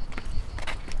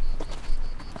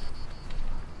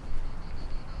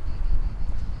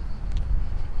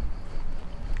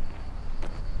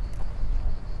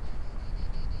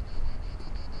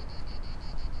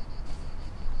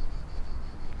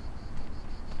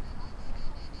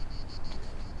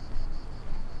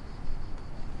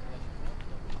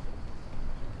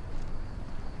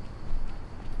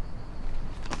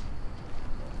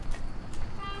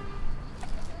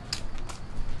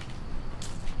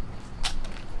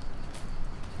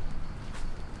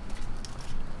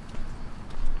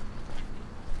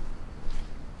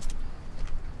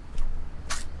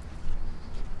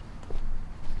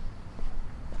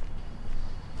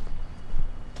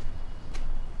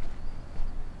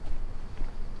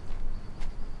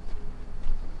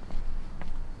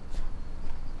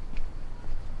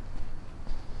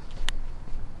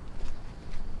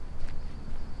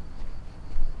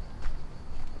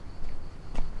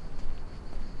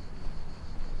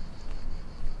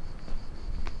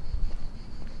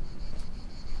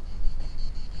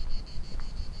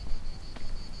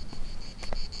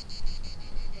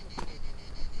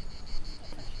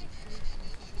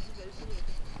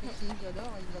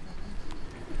 J'adore, évidemment.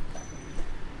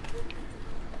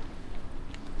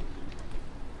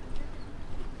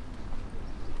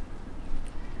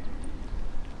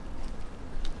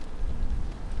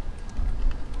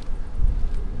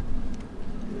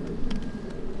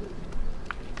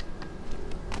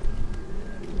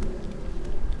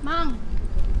 Mang.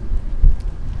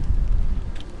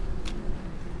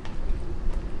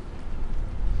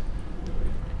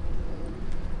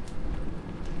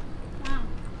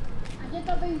 Ada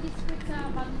pa ba yung biscuit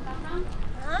sa bangka ka?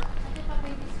 Ha? Ada pa ba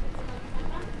yung biscuit sa bangka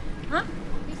ka? Ha?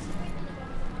 Biscuit na ba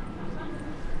sa bangka ka?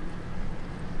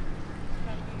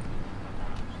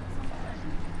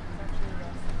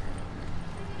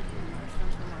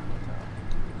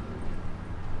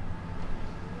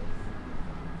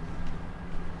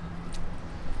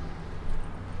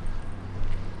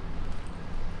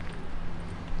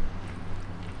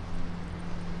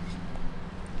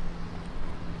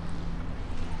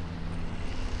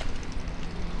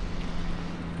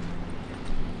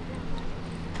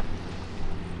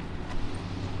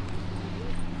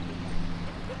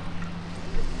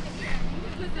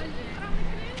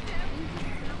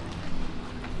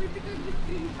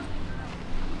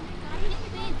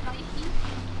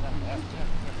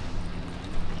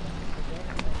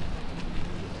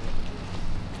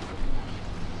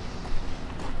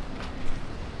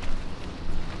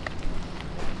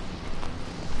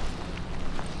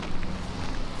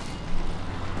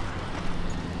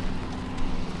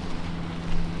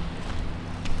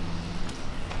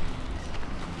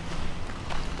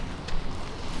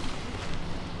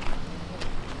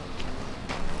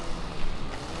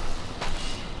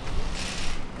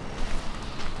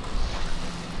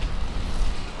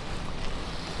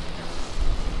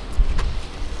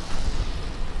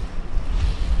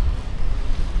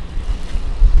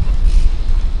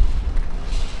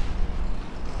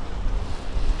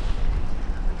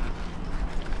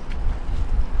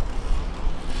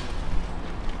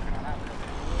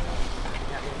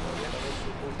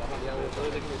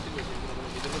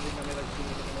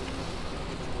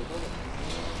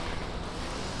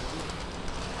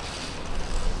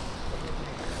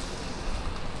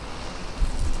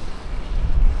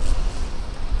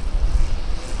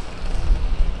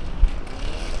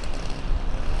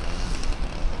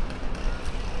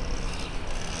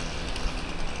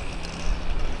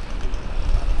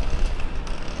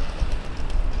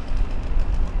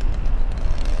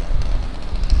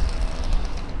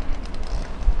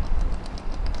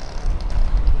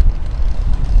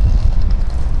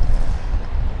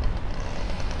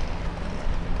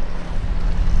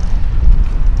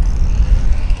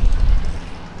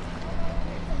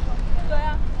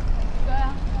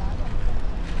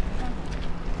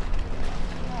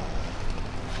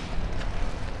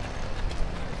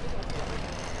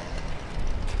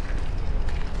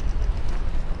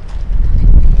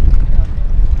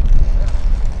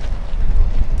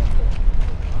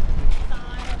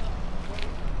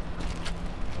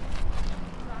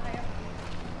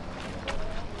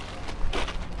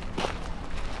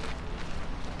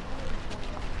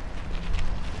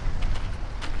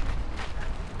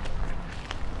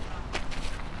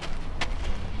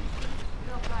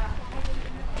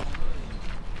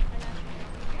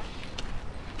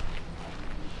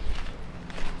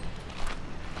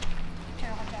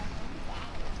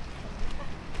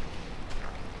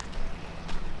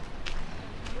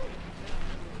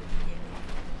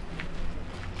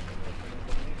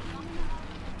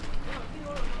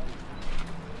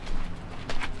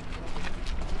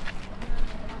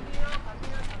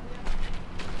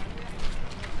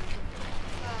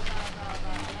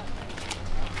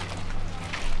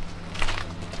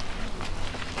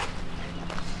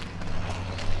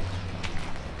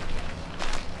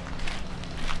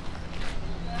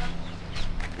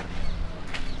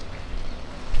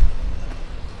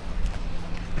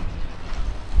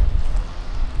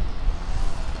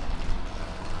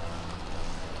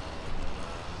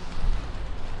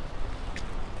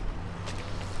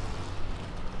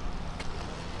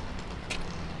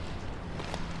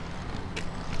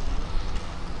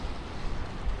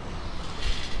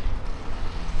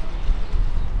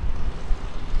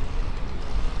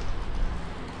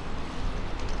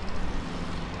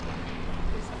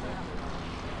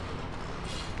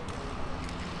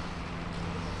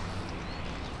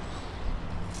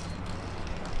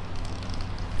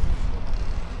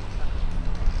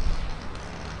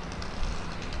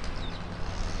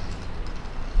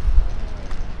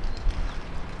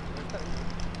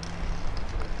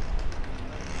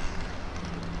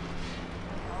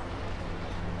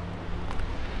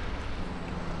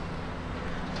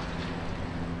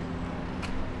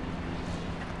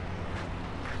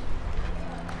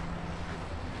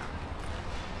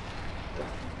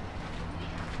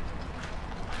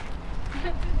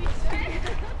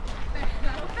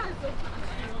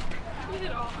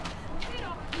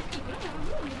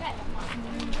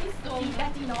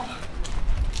 No.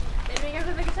 L'unica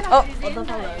cosa che c'è la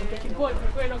presenta è che poi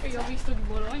per quello che io ho visto di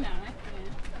Bologna non è che...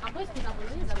 Ah, poi scusa, a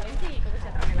Bologna esattamente cosa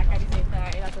c'è tra la Carisetta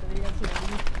e la Torre degli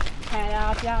Alcini?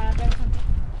 La piazza.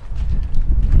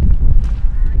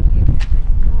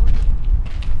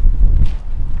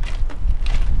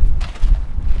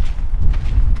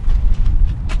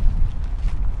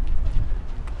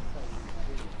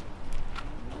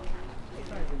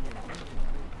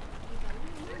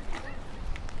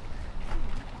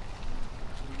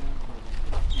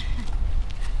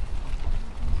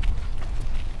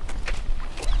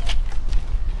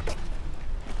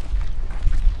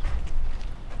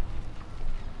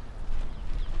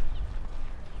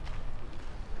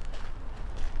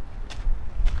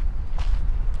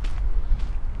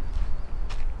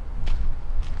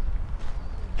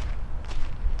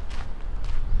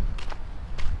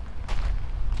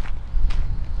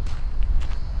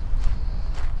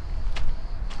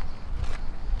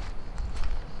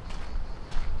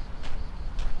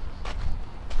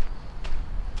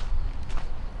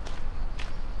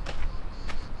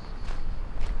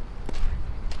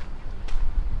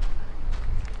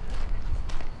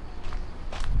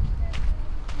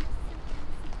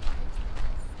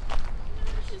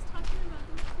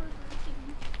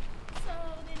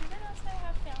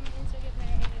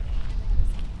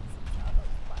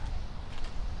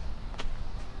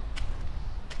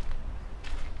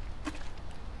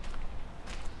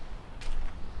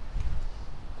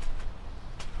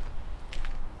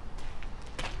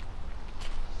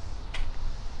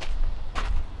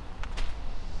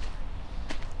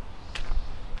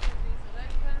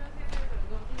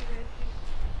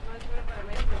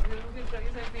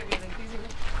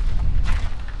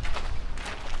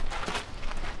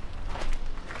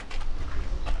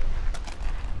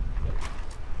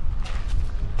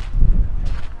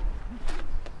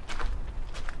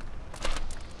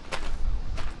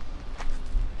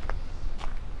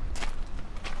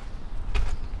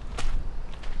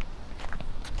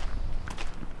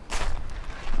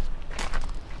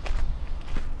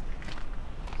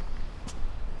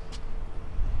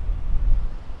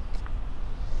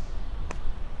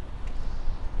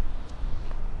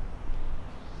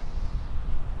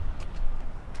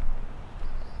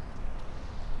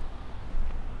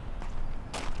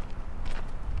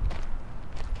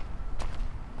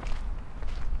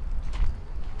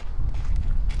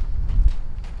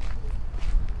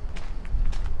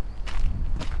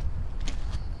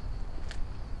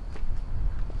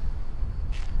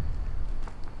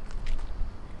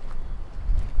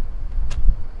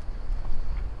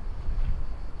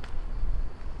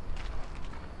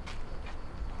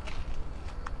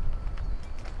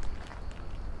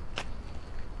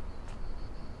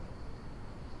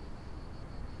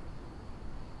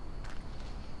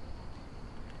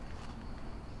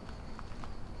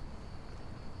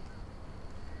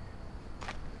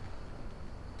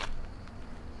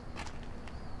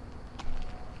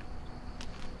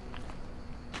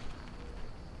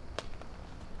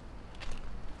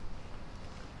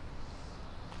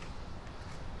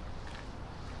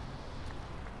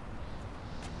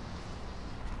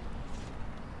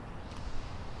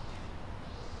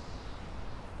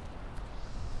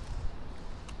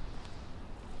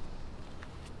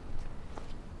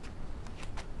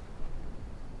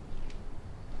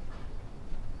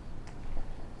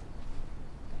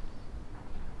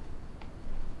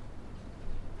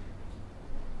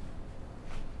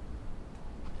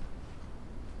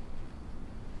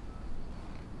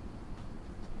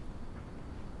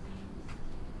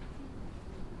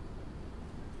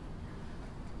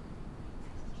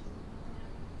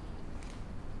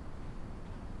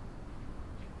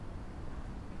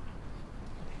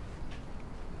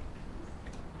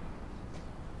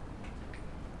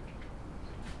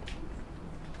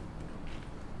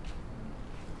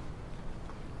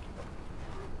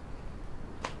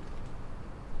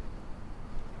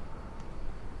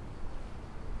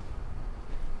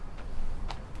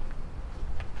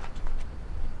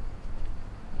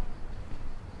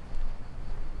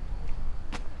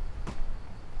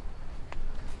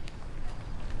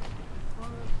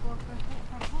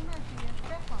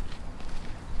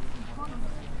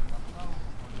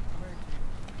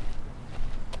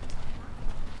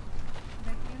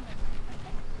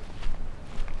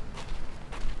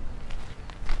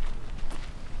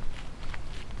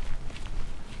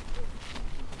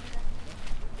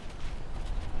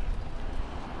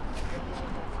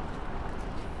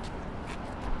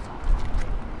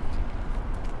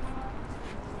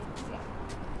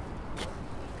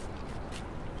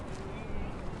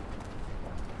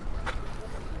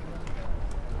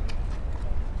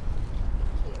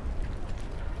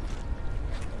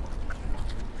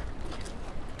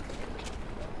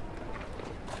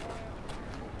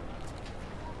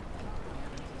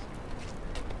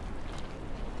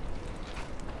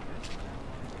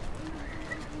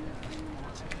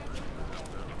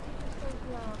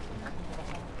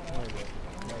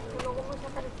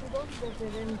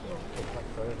 dentro.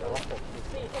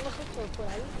 Sí, hemos hecho por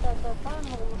ahí,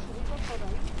 hemos subido por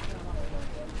ahí.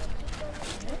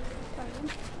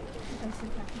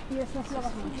 Y esa es la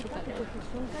basílica que se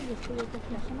suelta y esto de que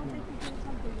se asoma de que se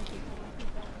salte de aquí.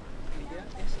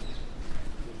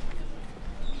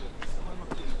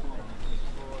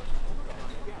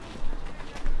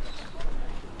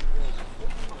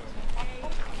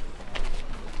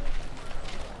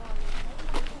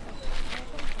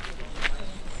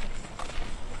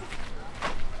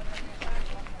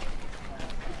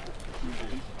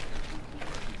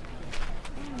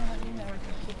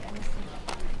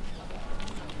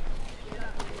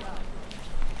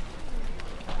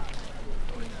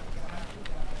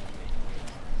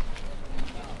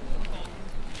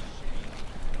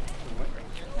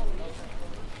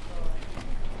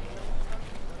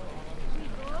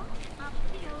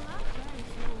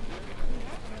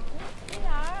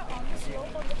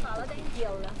 Palatine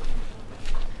Hill. Ah,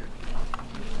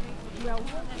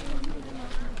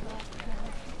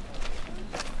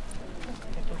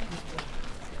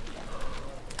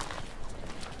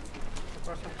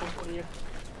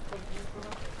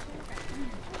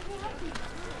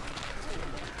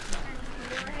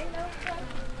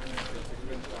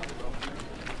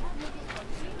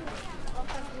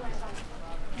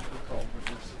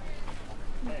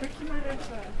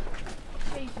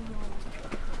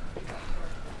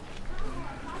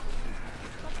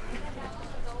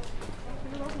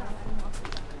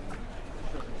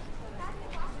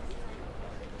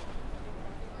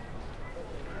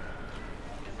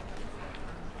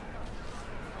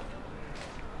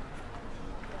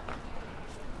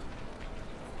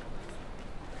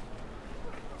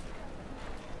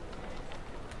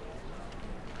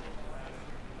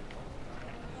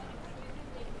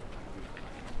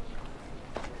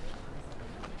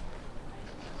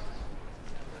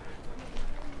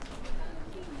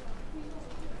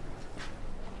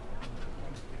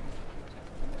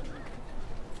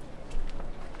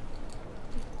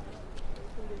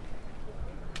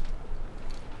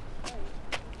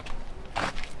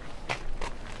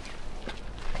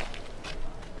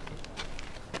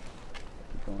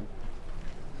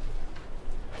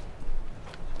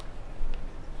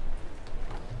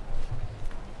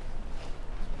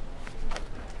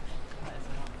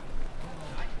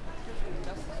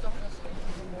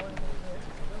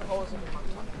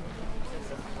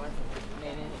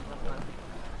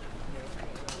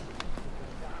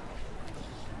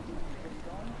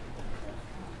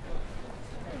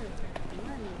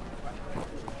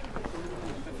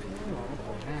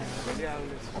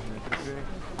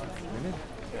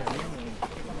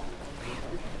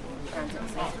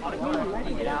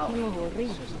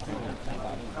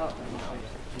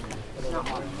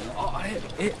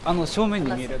 正面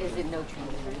に見える。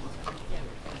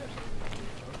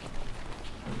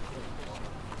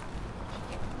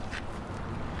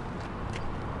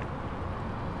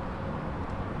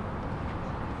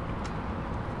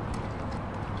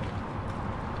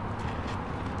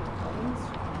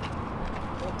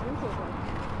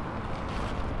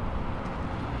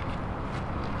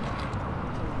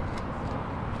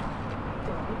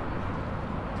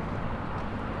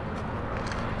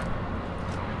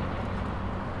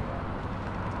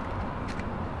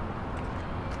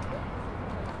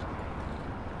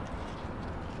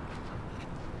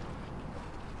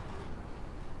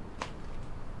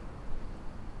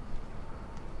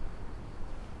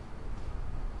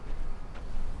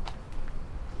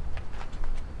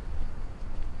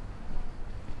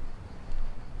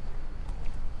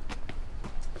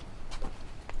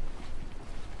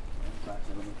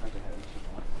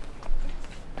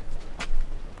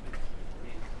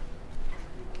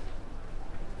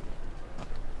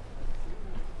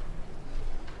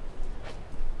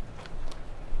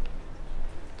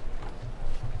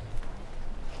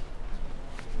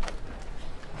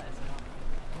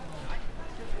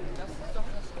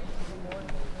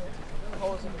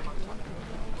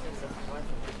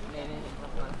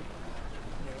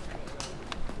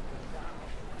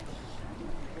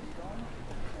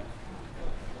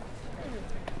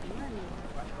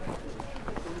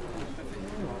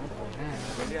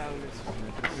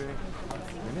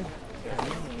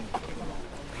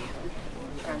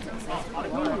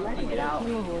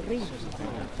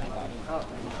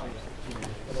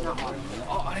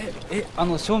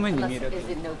正面に見える。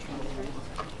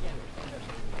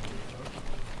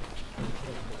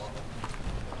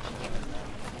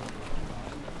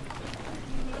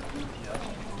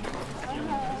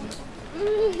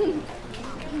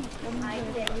Be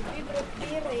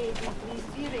ready, please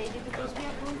be ready, because we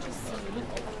are going to see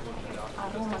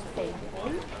a Roman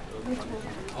temple.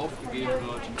 Aufgegeben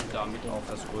wird und damit auch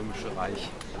das Römische Reich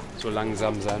so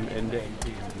langsam seinem Ende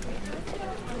entgegengeht.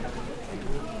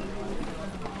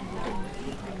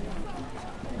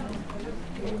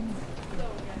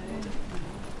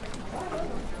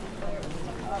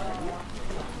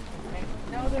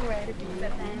 Now they're ready to the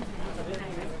dance.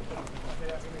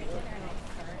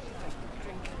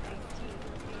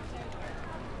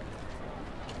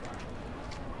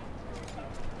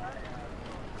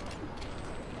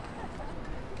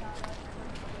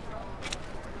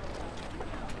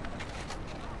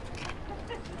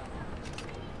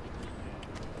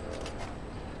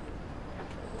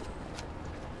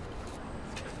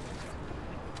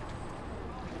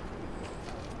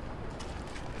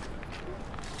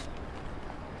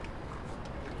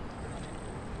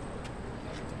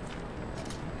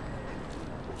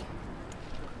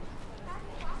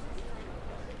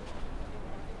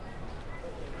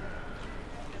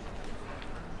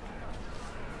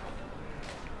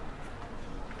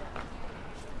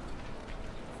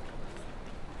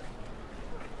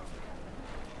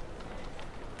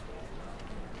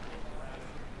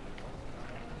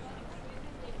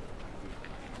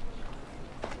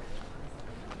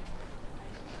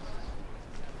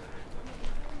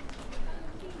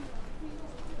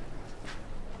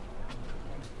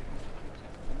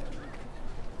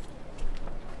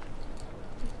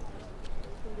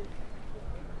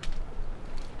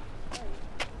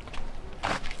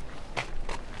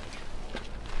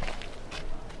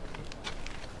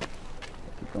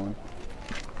 Going.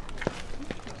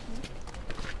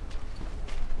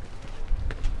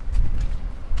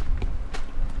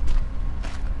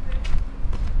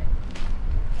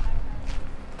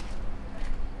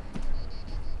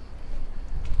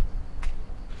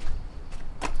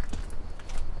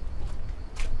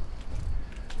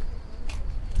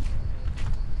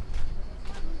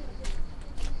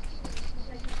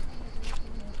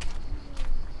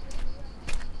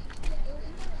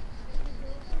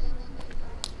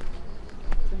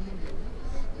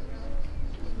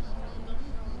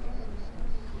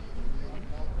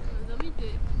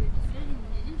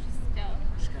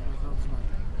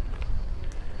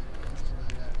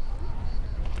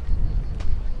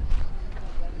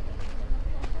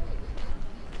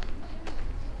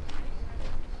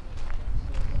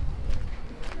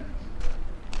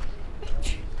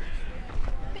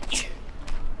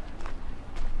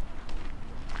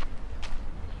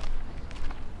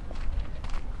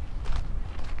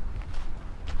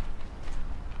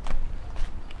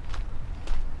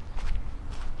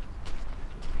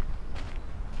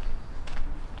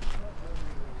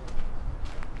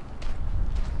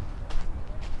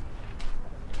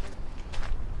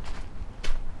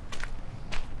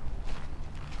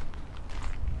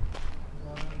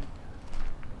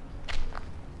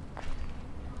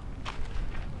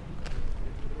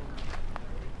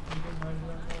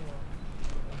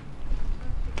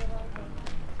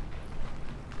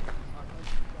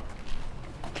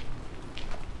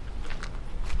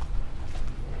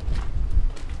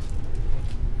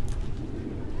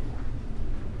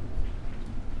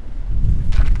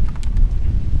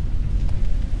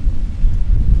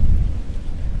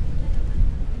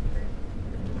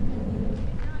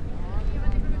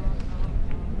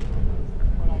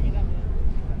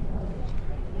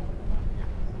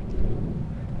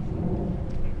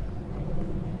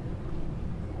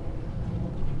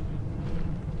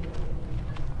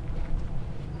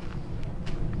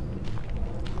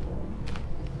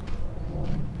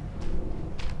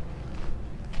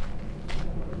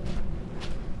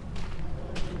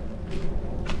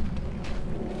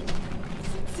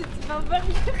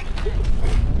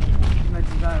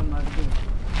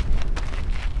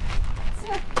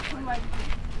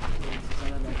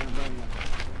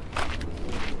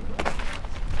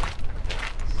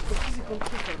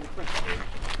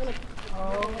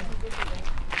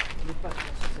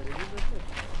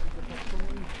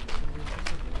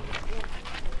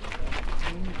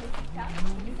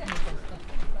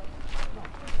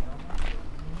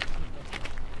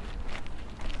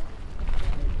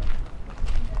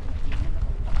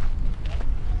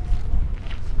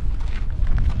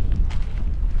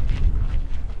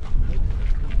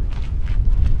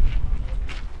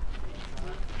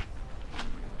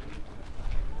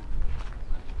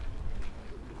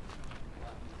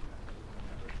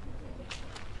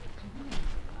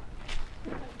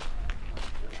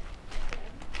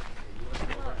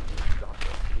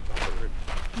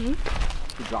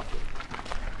 He dropped it.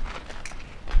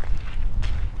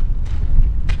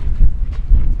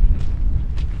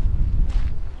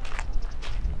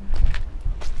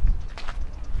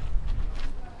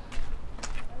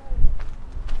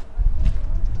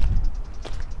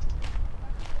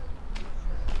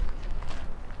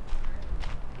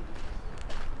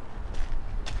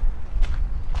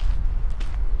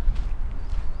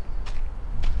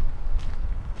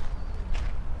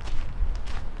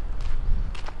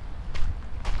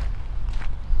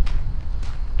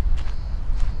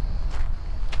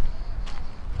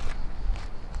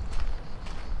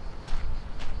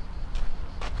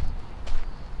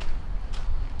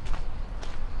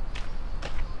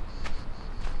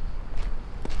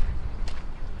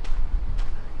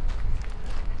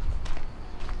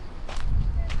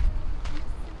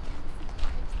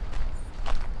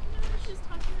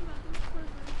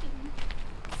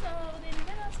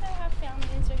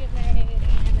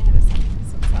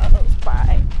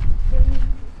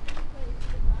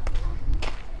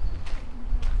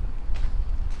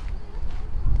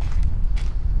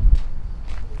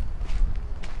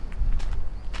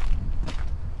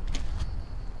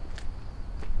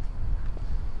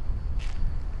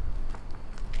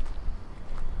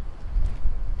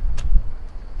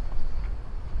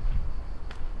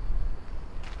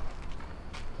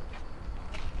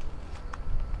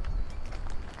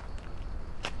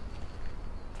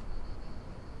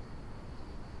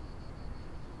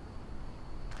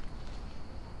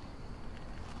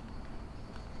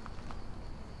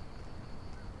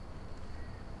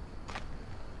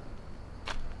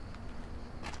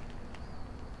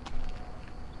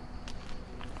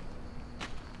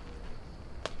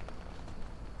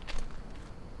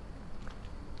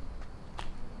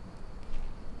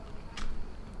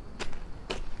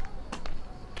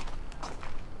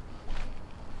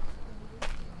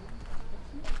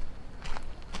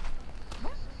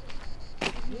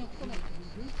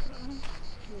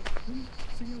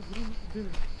 Heb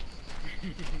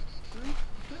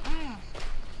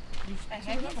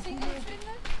je een single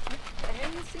vrienden? Heb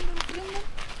je een single vrienden?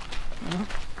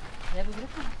 We hebben druk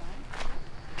van elkaar.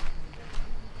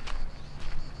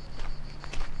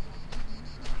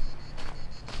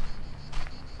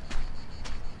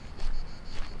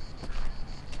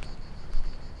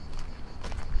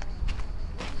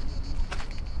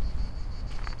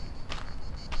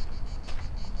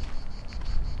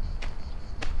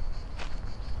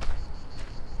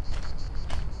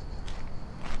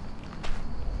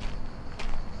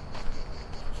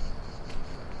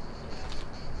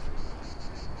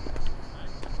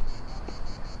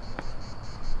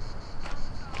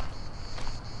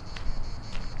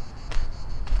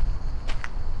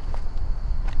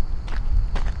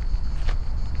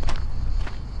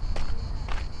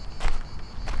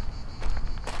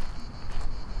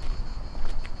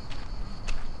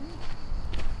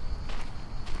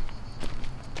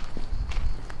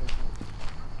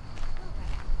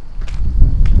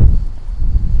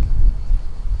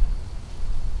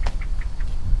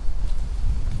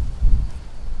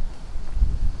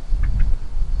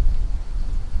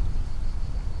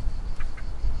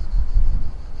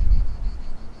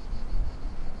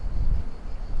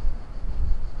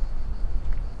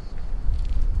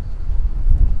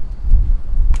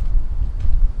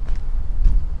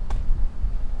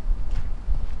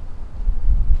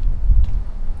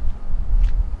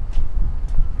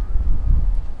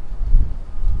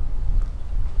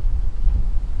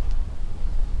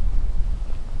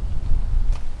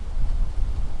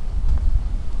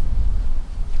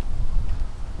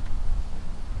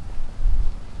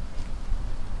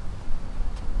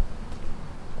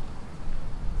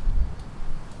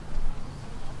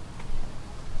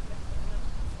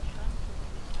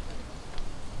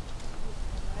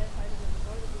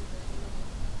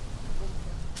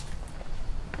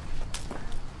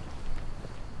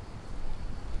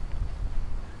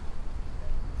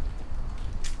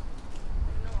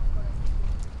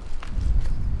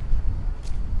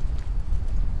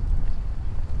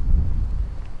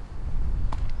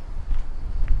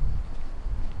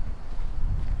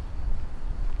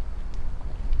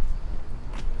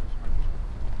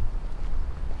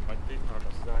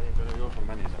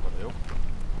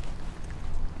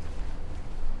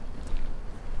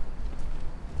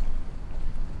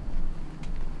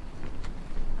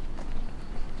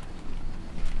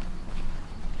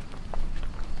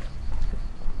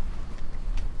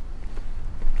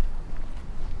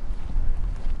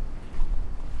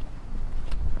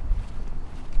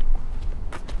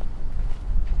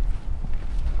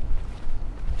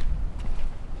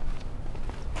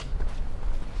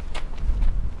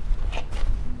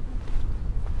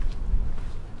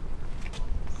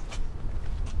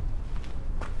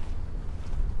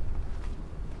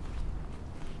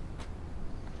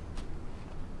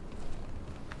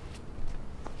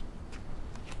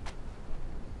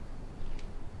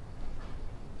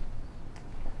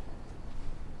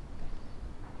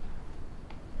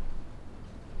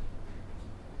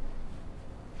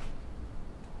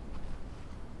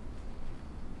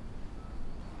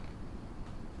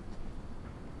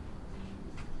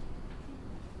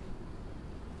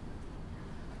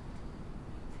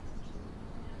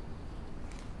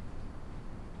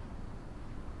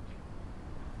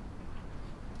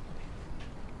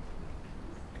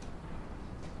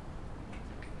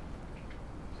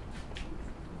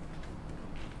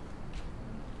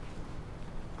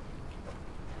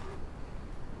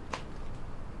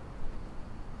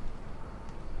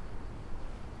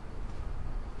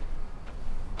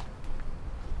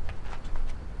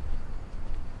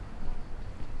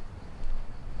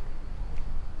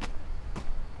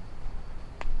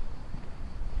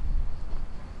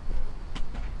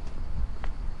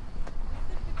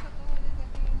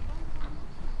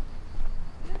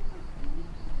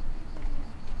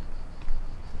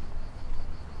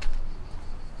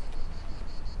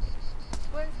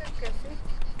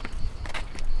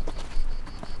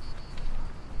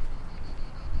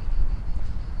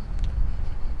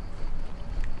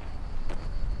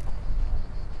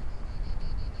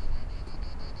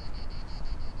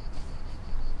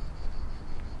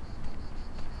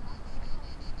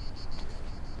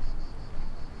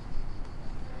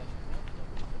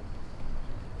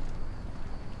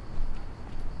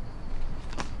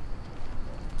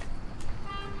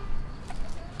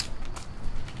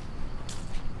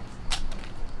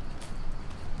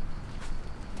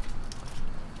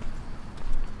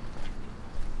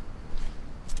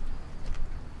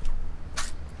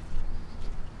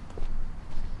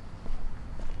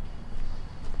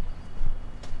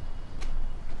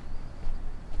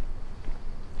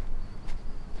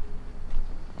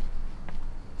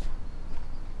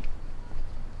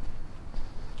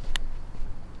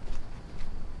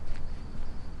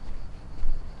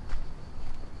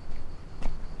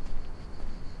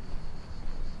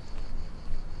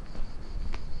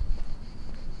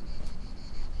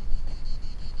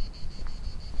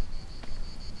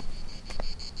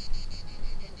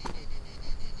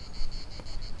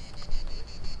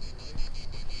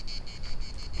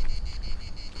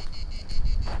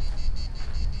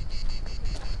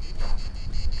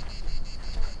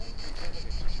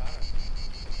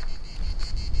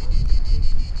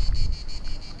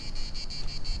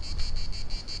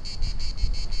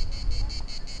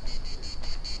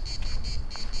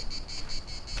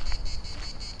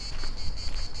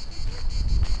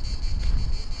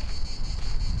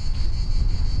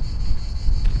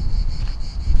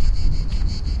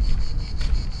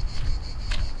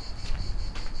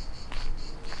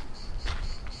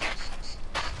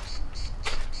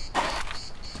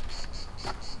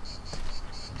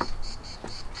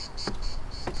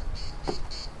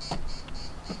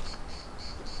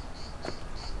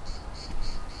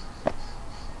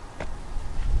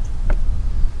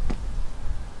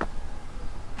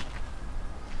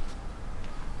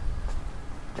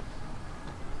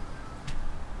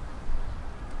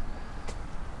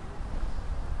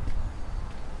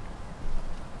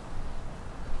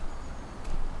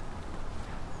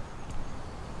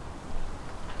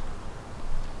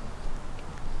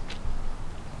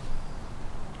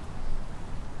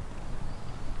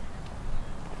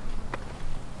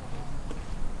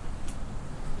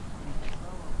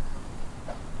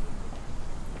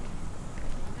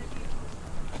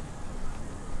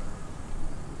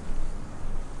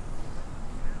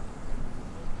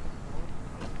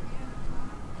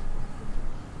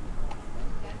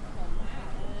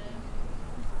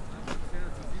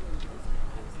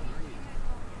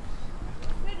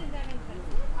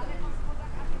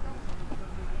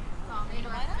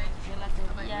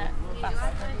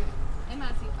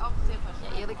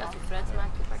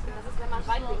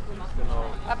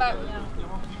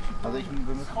 Also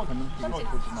wir müssen vernünftige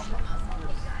Fotos machen.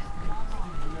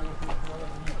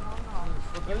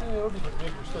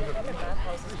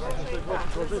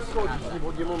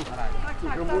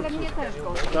 Ale mnie też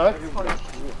go. Tak?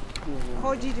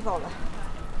 Chodzić wolę.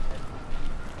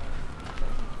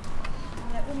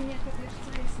 Ale u mnie to wiesz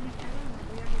co jest niekalane,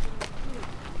 bo ja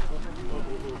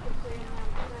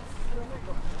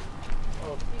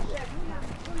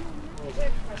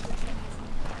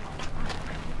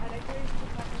ale to jest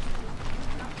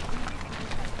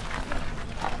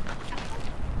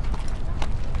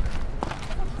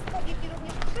Wieki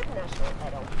również przed naszą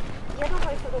erą. Jadą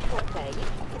Państwo do Pompeji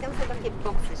i tam są takie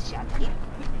boksy z siatki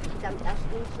i tam aż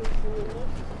nic się nie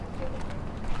mieści.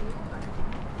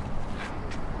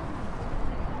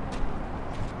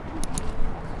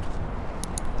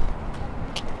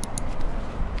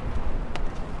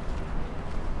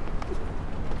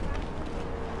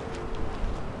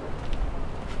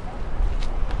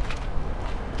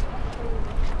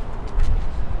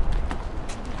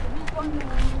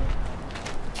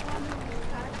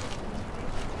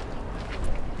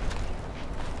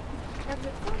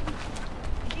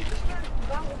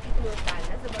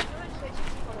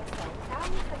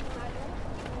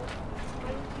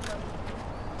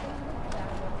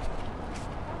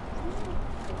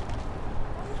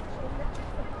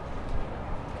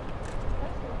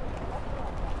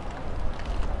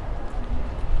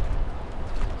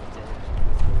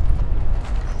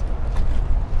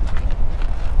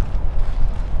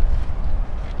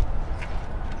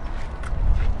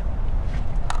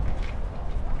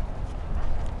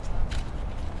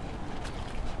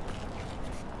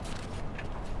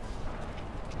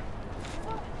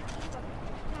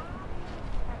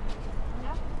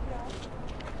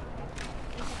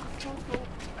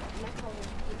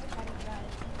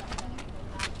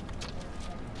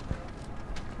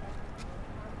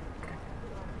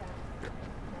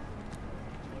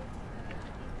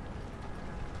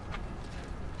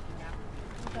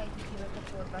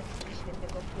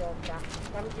 Świętego Piotra,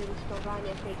 tam gdzie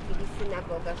rusztowania w tej chwili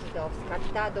synagoga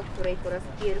żydowska, ta, do której po raz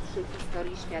pierwszy w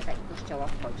historii świata i Kościoła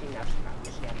wchodzi nasz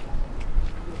papież Jan Paweł.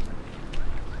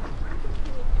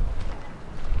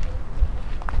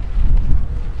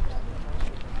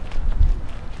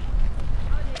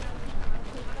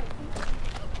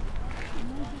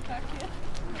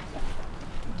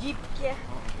 gibkie.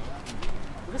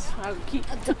 Wysłałki.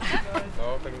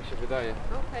 No, tak mi się wydaje.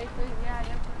 Okej, to ja.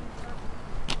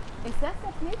 Ist das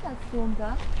der Petersdom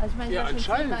da? Also ich meine, Ja, das ist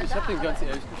schon anscheinend. zehnmal Ich da, habe den ganz aber-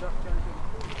 ehrlich gesagt gar nicht.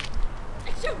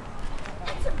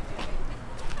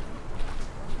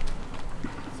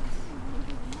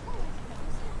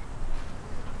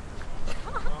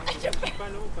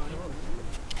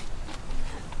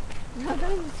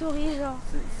 Regarde le souris, genre.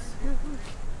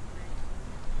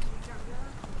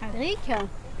 Alric,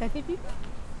 t'as fait pipi?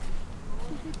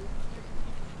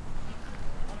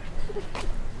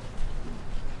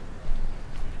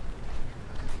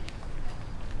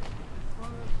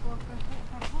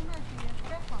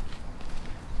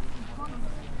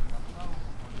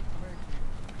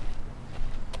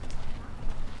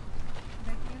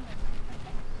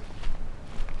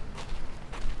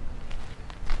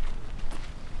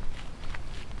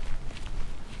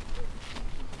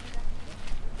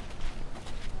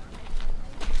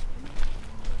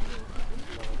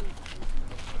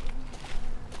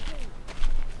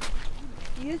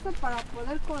 Y eso para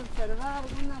poder conservar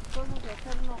algunas cosas y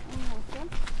hacerlo un museo,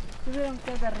 tuvieron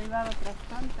que derribar otras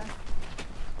tantas.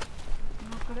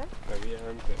 ¿No crees? Había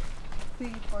antes.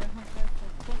 Sí, por ejemplo,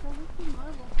 estas cosas es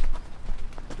nuevo.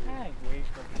 Ay, güey,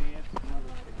 porque es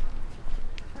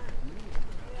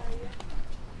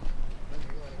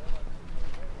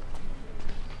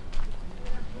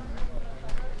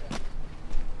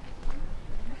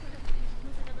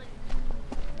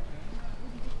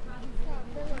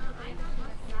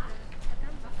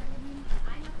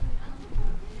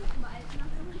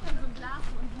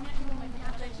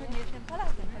To nie jest ten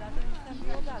Palatine, Palatine już tam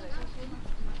było dalej.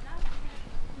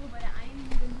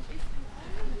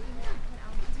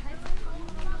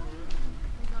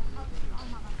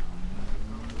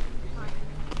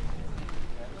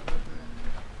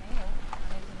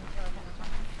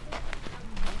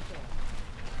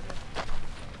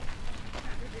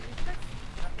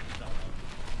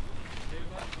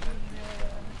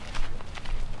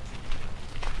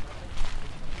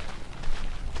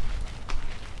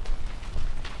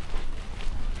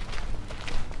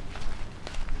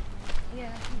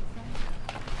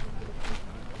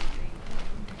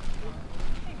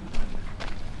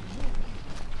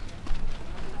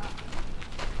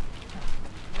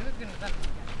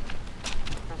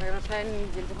 Pasa que no saben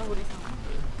ni del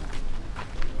favorito.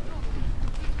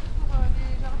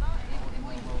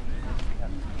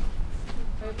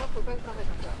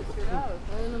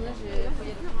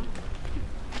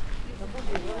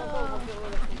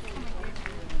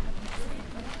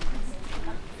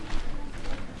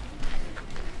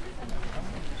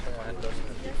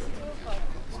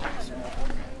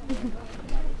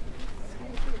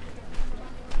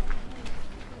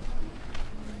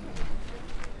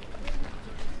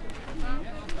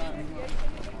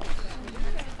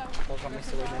 ci ha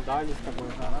messo quei medagli, sta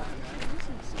cosa.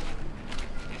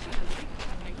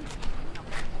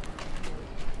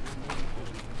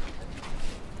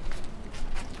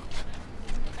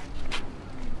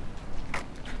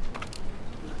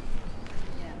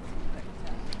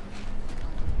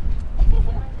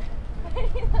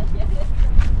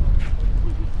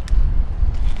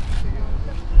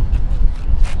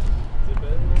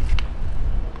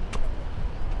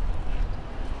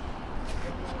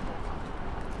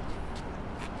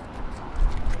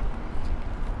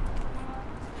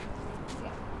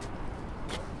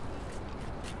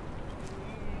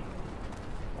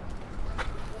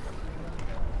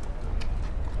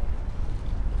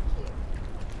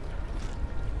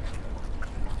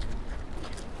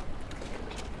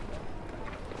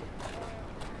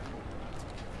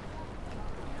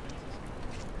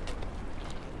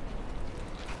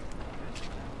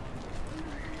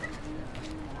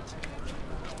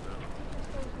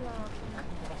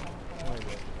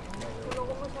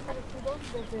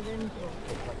 Desde dentro.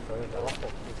 Exacto, desde abajo.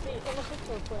 Sí, hemos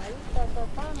hecho por ahí, hemos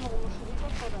subido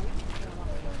por ahí.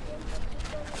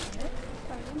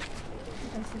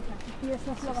 Y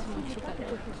esa es la basílica que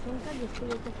resulta y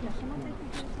estoy aquí.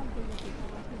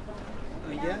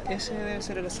 Allá, ese debe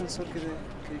ser el ascensor que dije.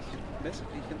 ¿Ves?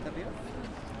 Hay gente arriba.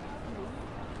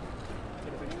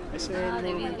 Ese es el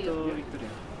monumento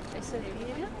victoriano. ¿Ese de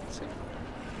vidrio? Sí.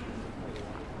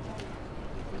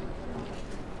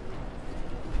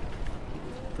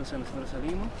 Entonces nosotros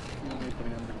salimos y nos voy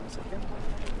caminando con esa gente.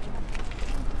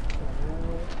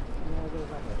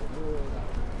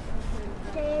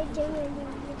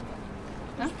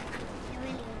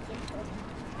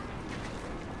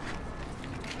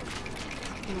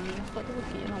 No me foto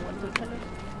porque yo no aguanto el calor.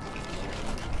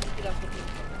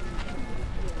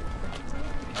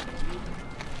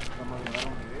 Vamos a grabar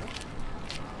un video.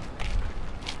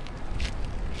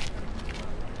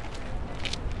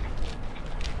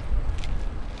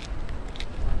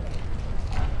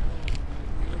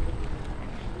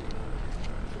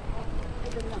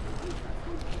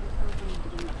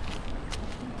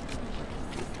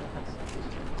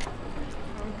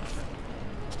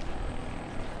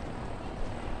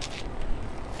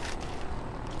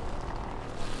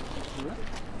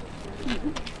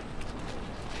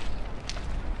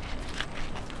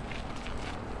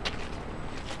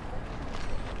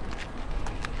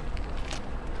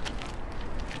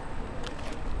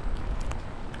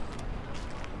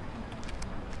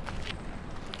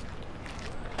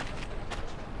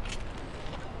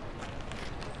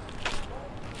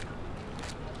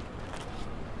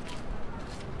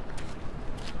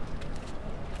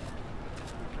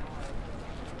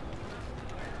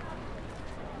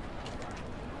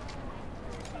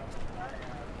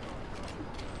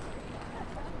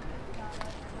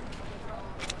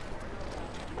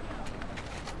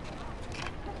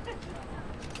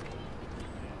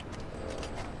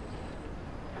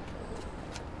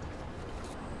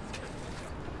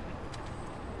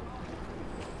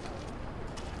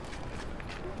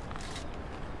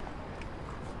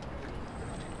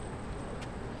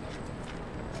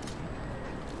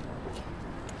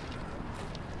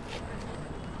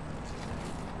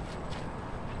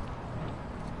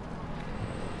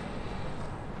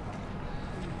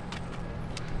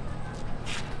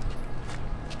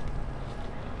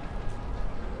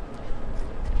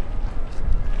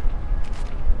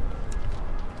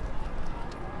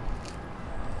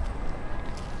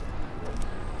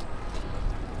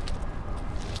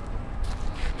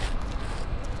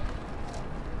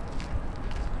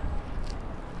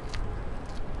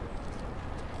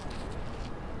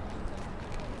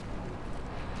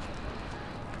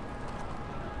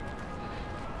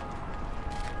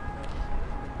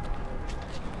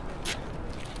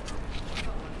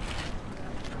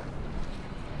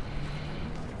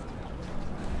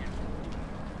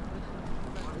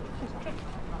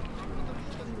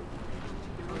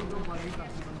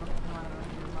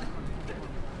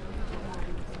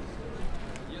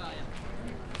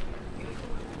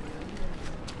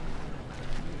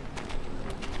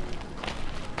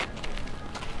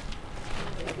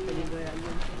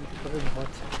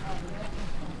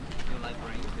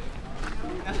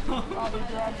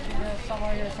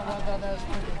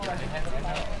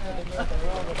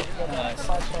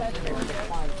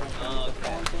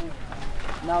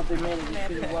 Now they made it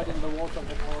feel what in the water of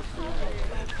the Colosseum.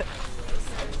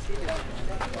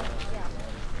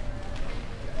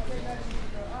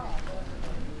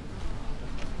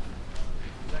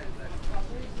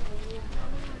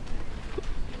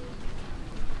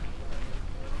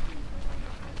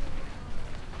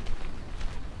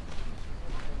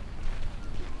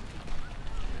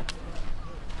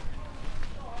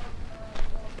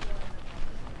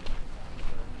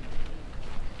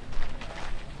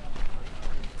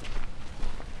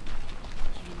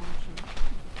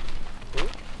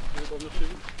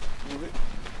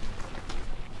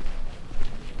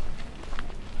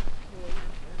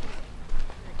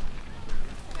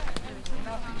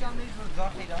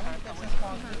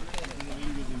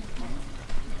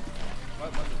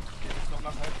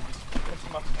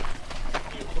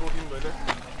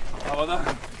 Havada.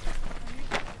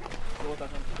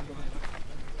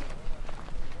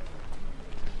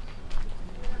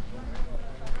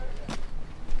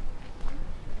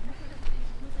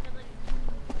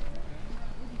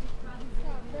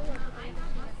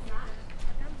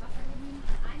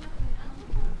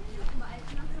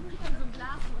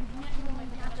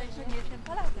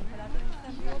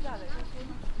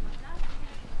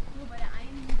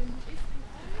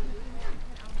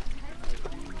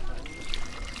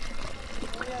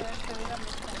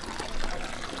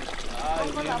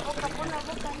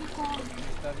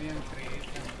 Está bien frío.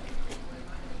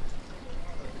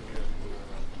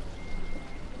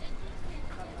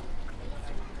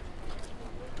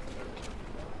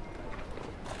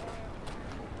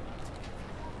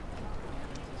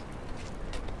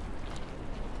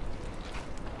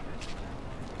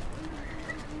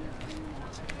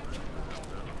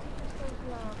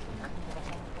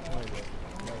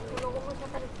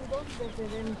 Desde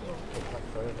dentro.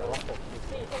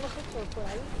 Sí, hemos hecho por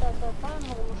ahí, hemos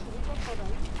subido por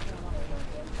ahí.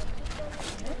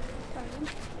 Está bien.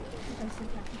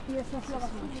 Y eso es lo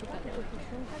básico, que te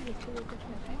sientas y esto lo que se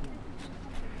hace.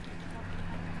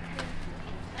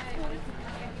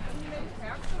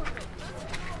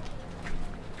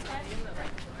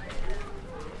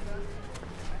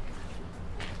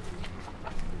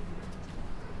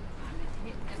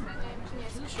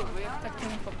 Tak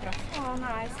nie popraw. O,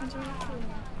 nice, będziemy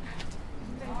fajnie.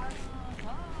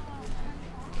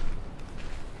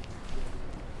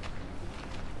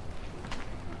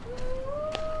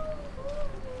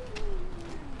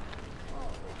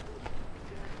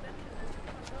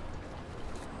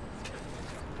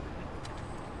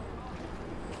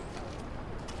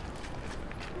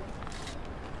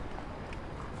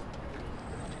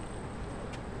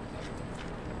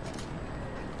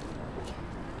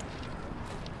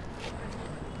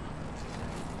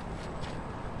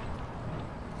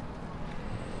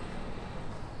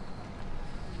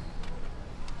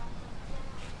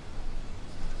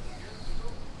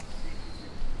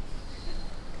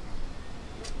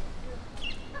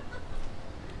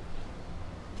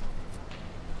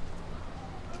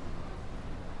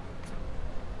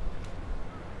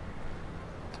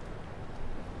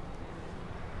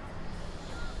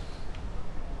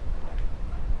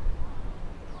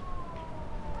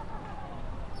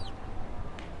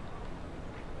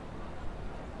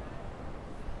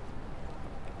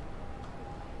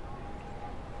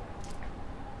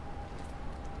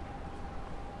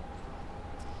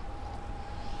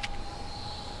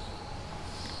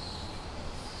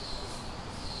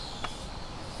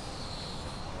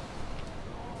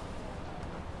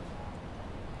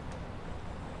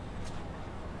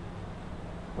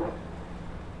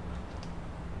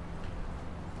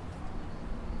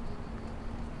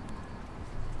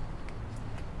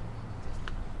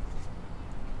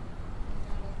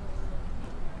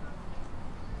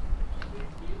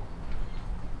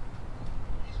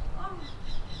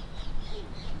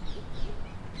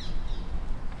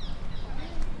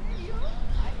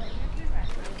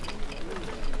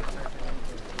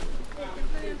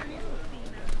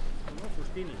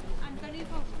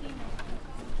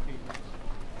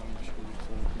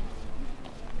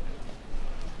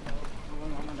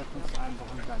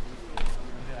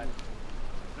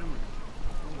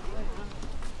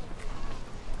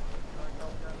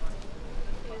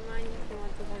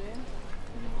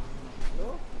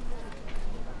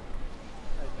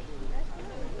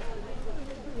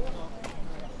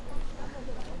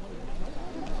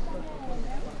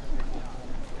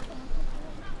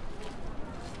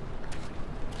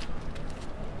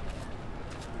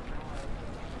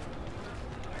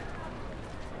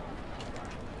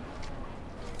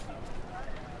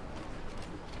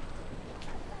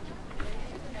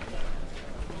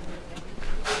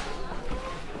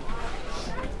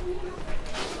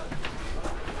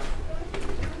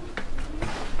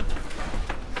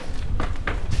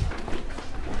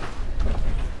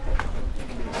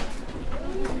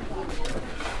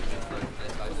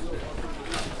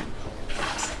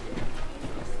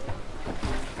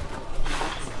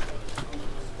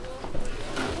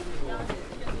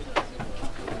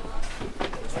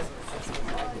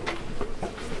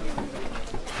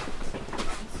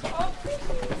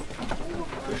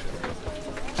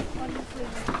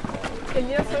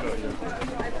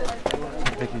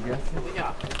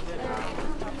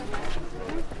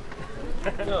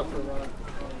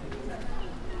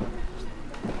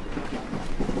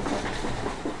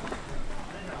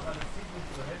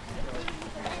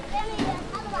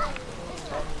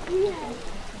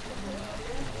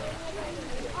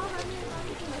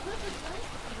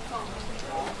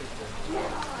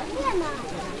 Nie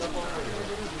ma.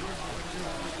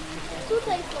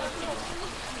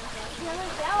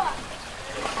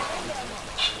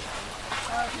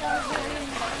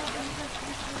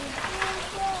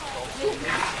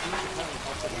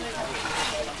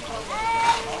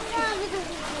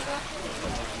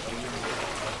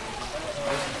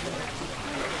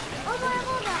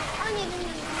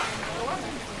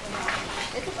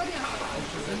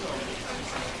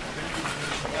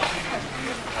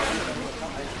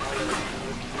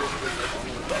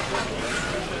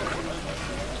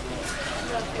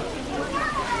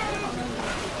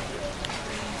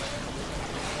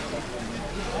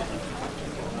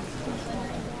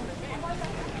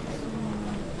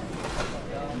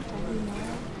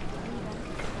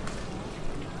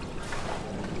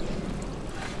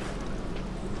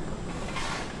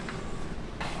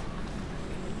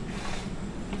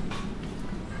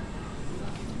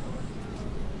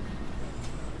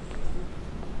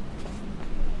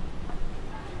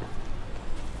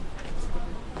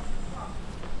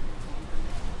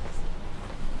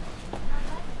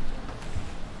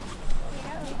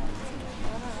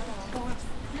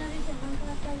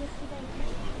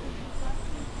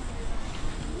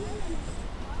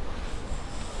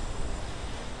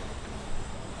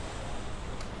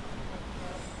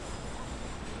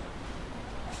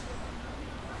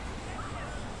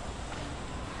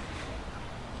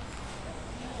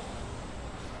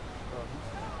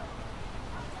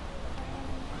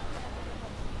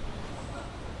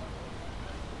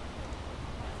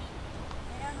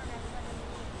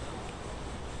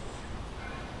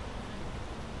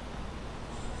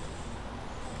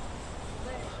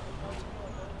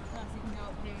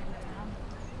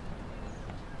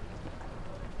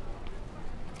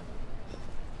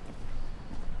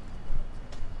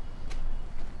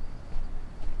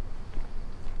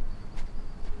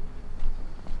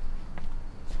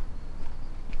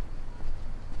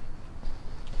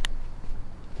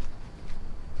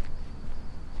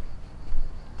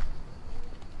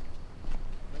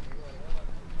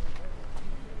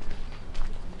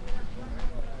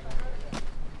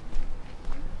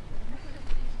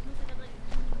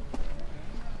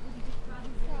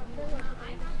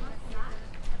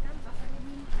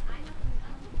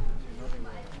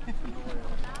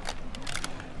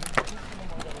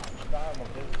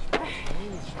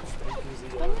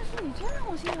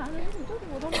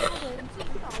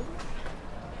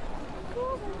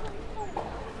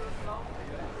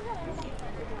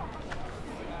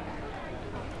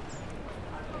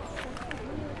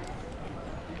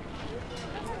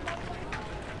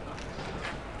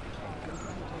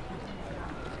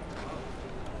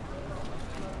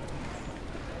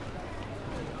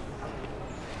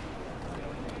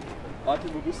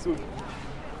 Warte, wo bist du?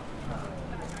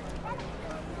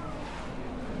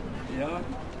 Ja.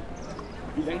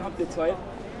 Wie lange habt ihr Zeit?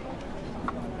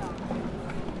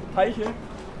 Teiche?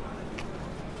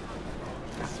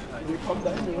 Wir kommen da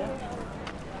hin, oder?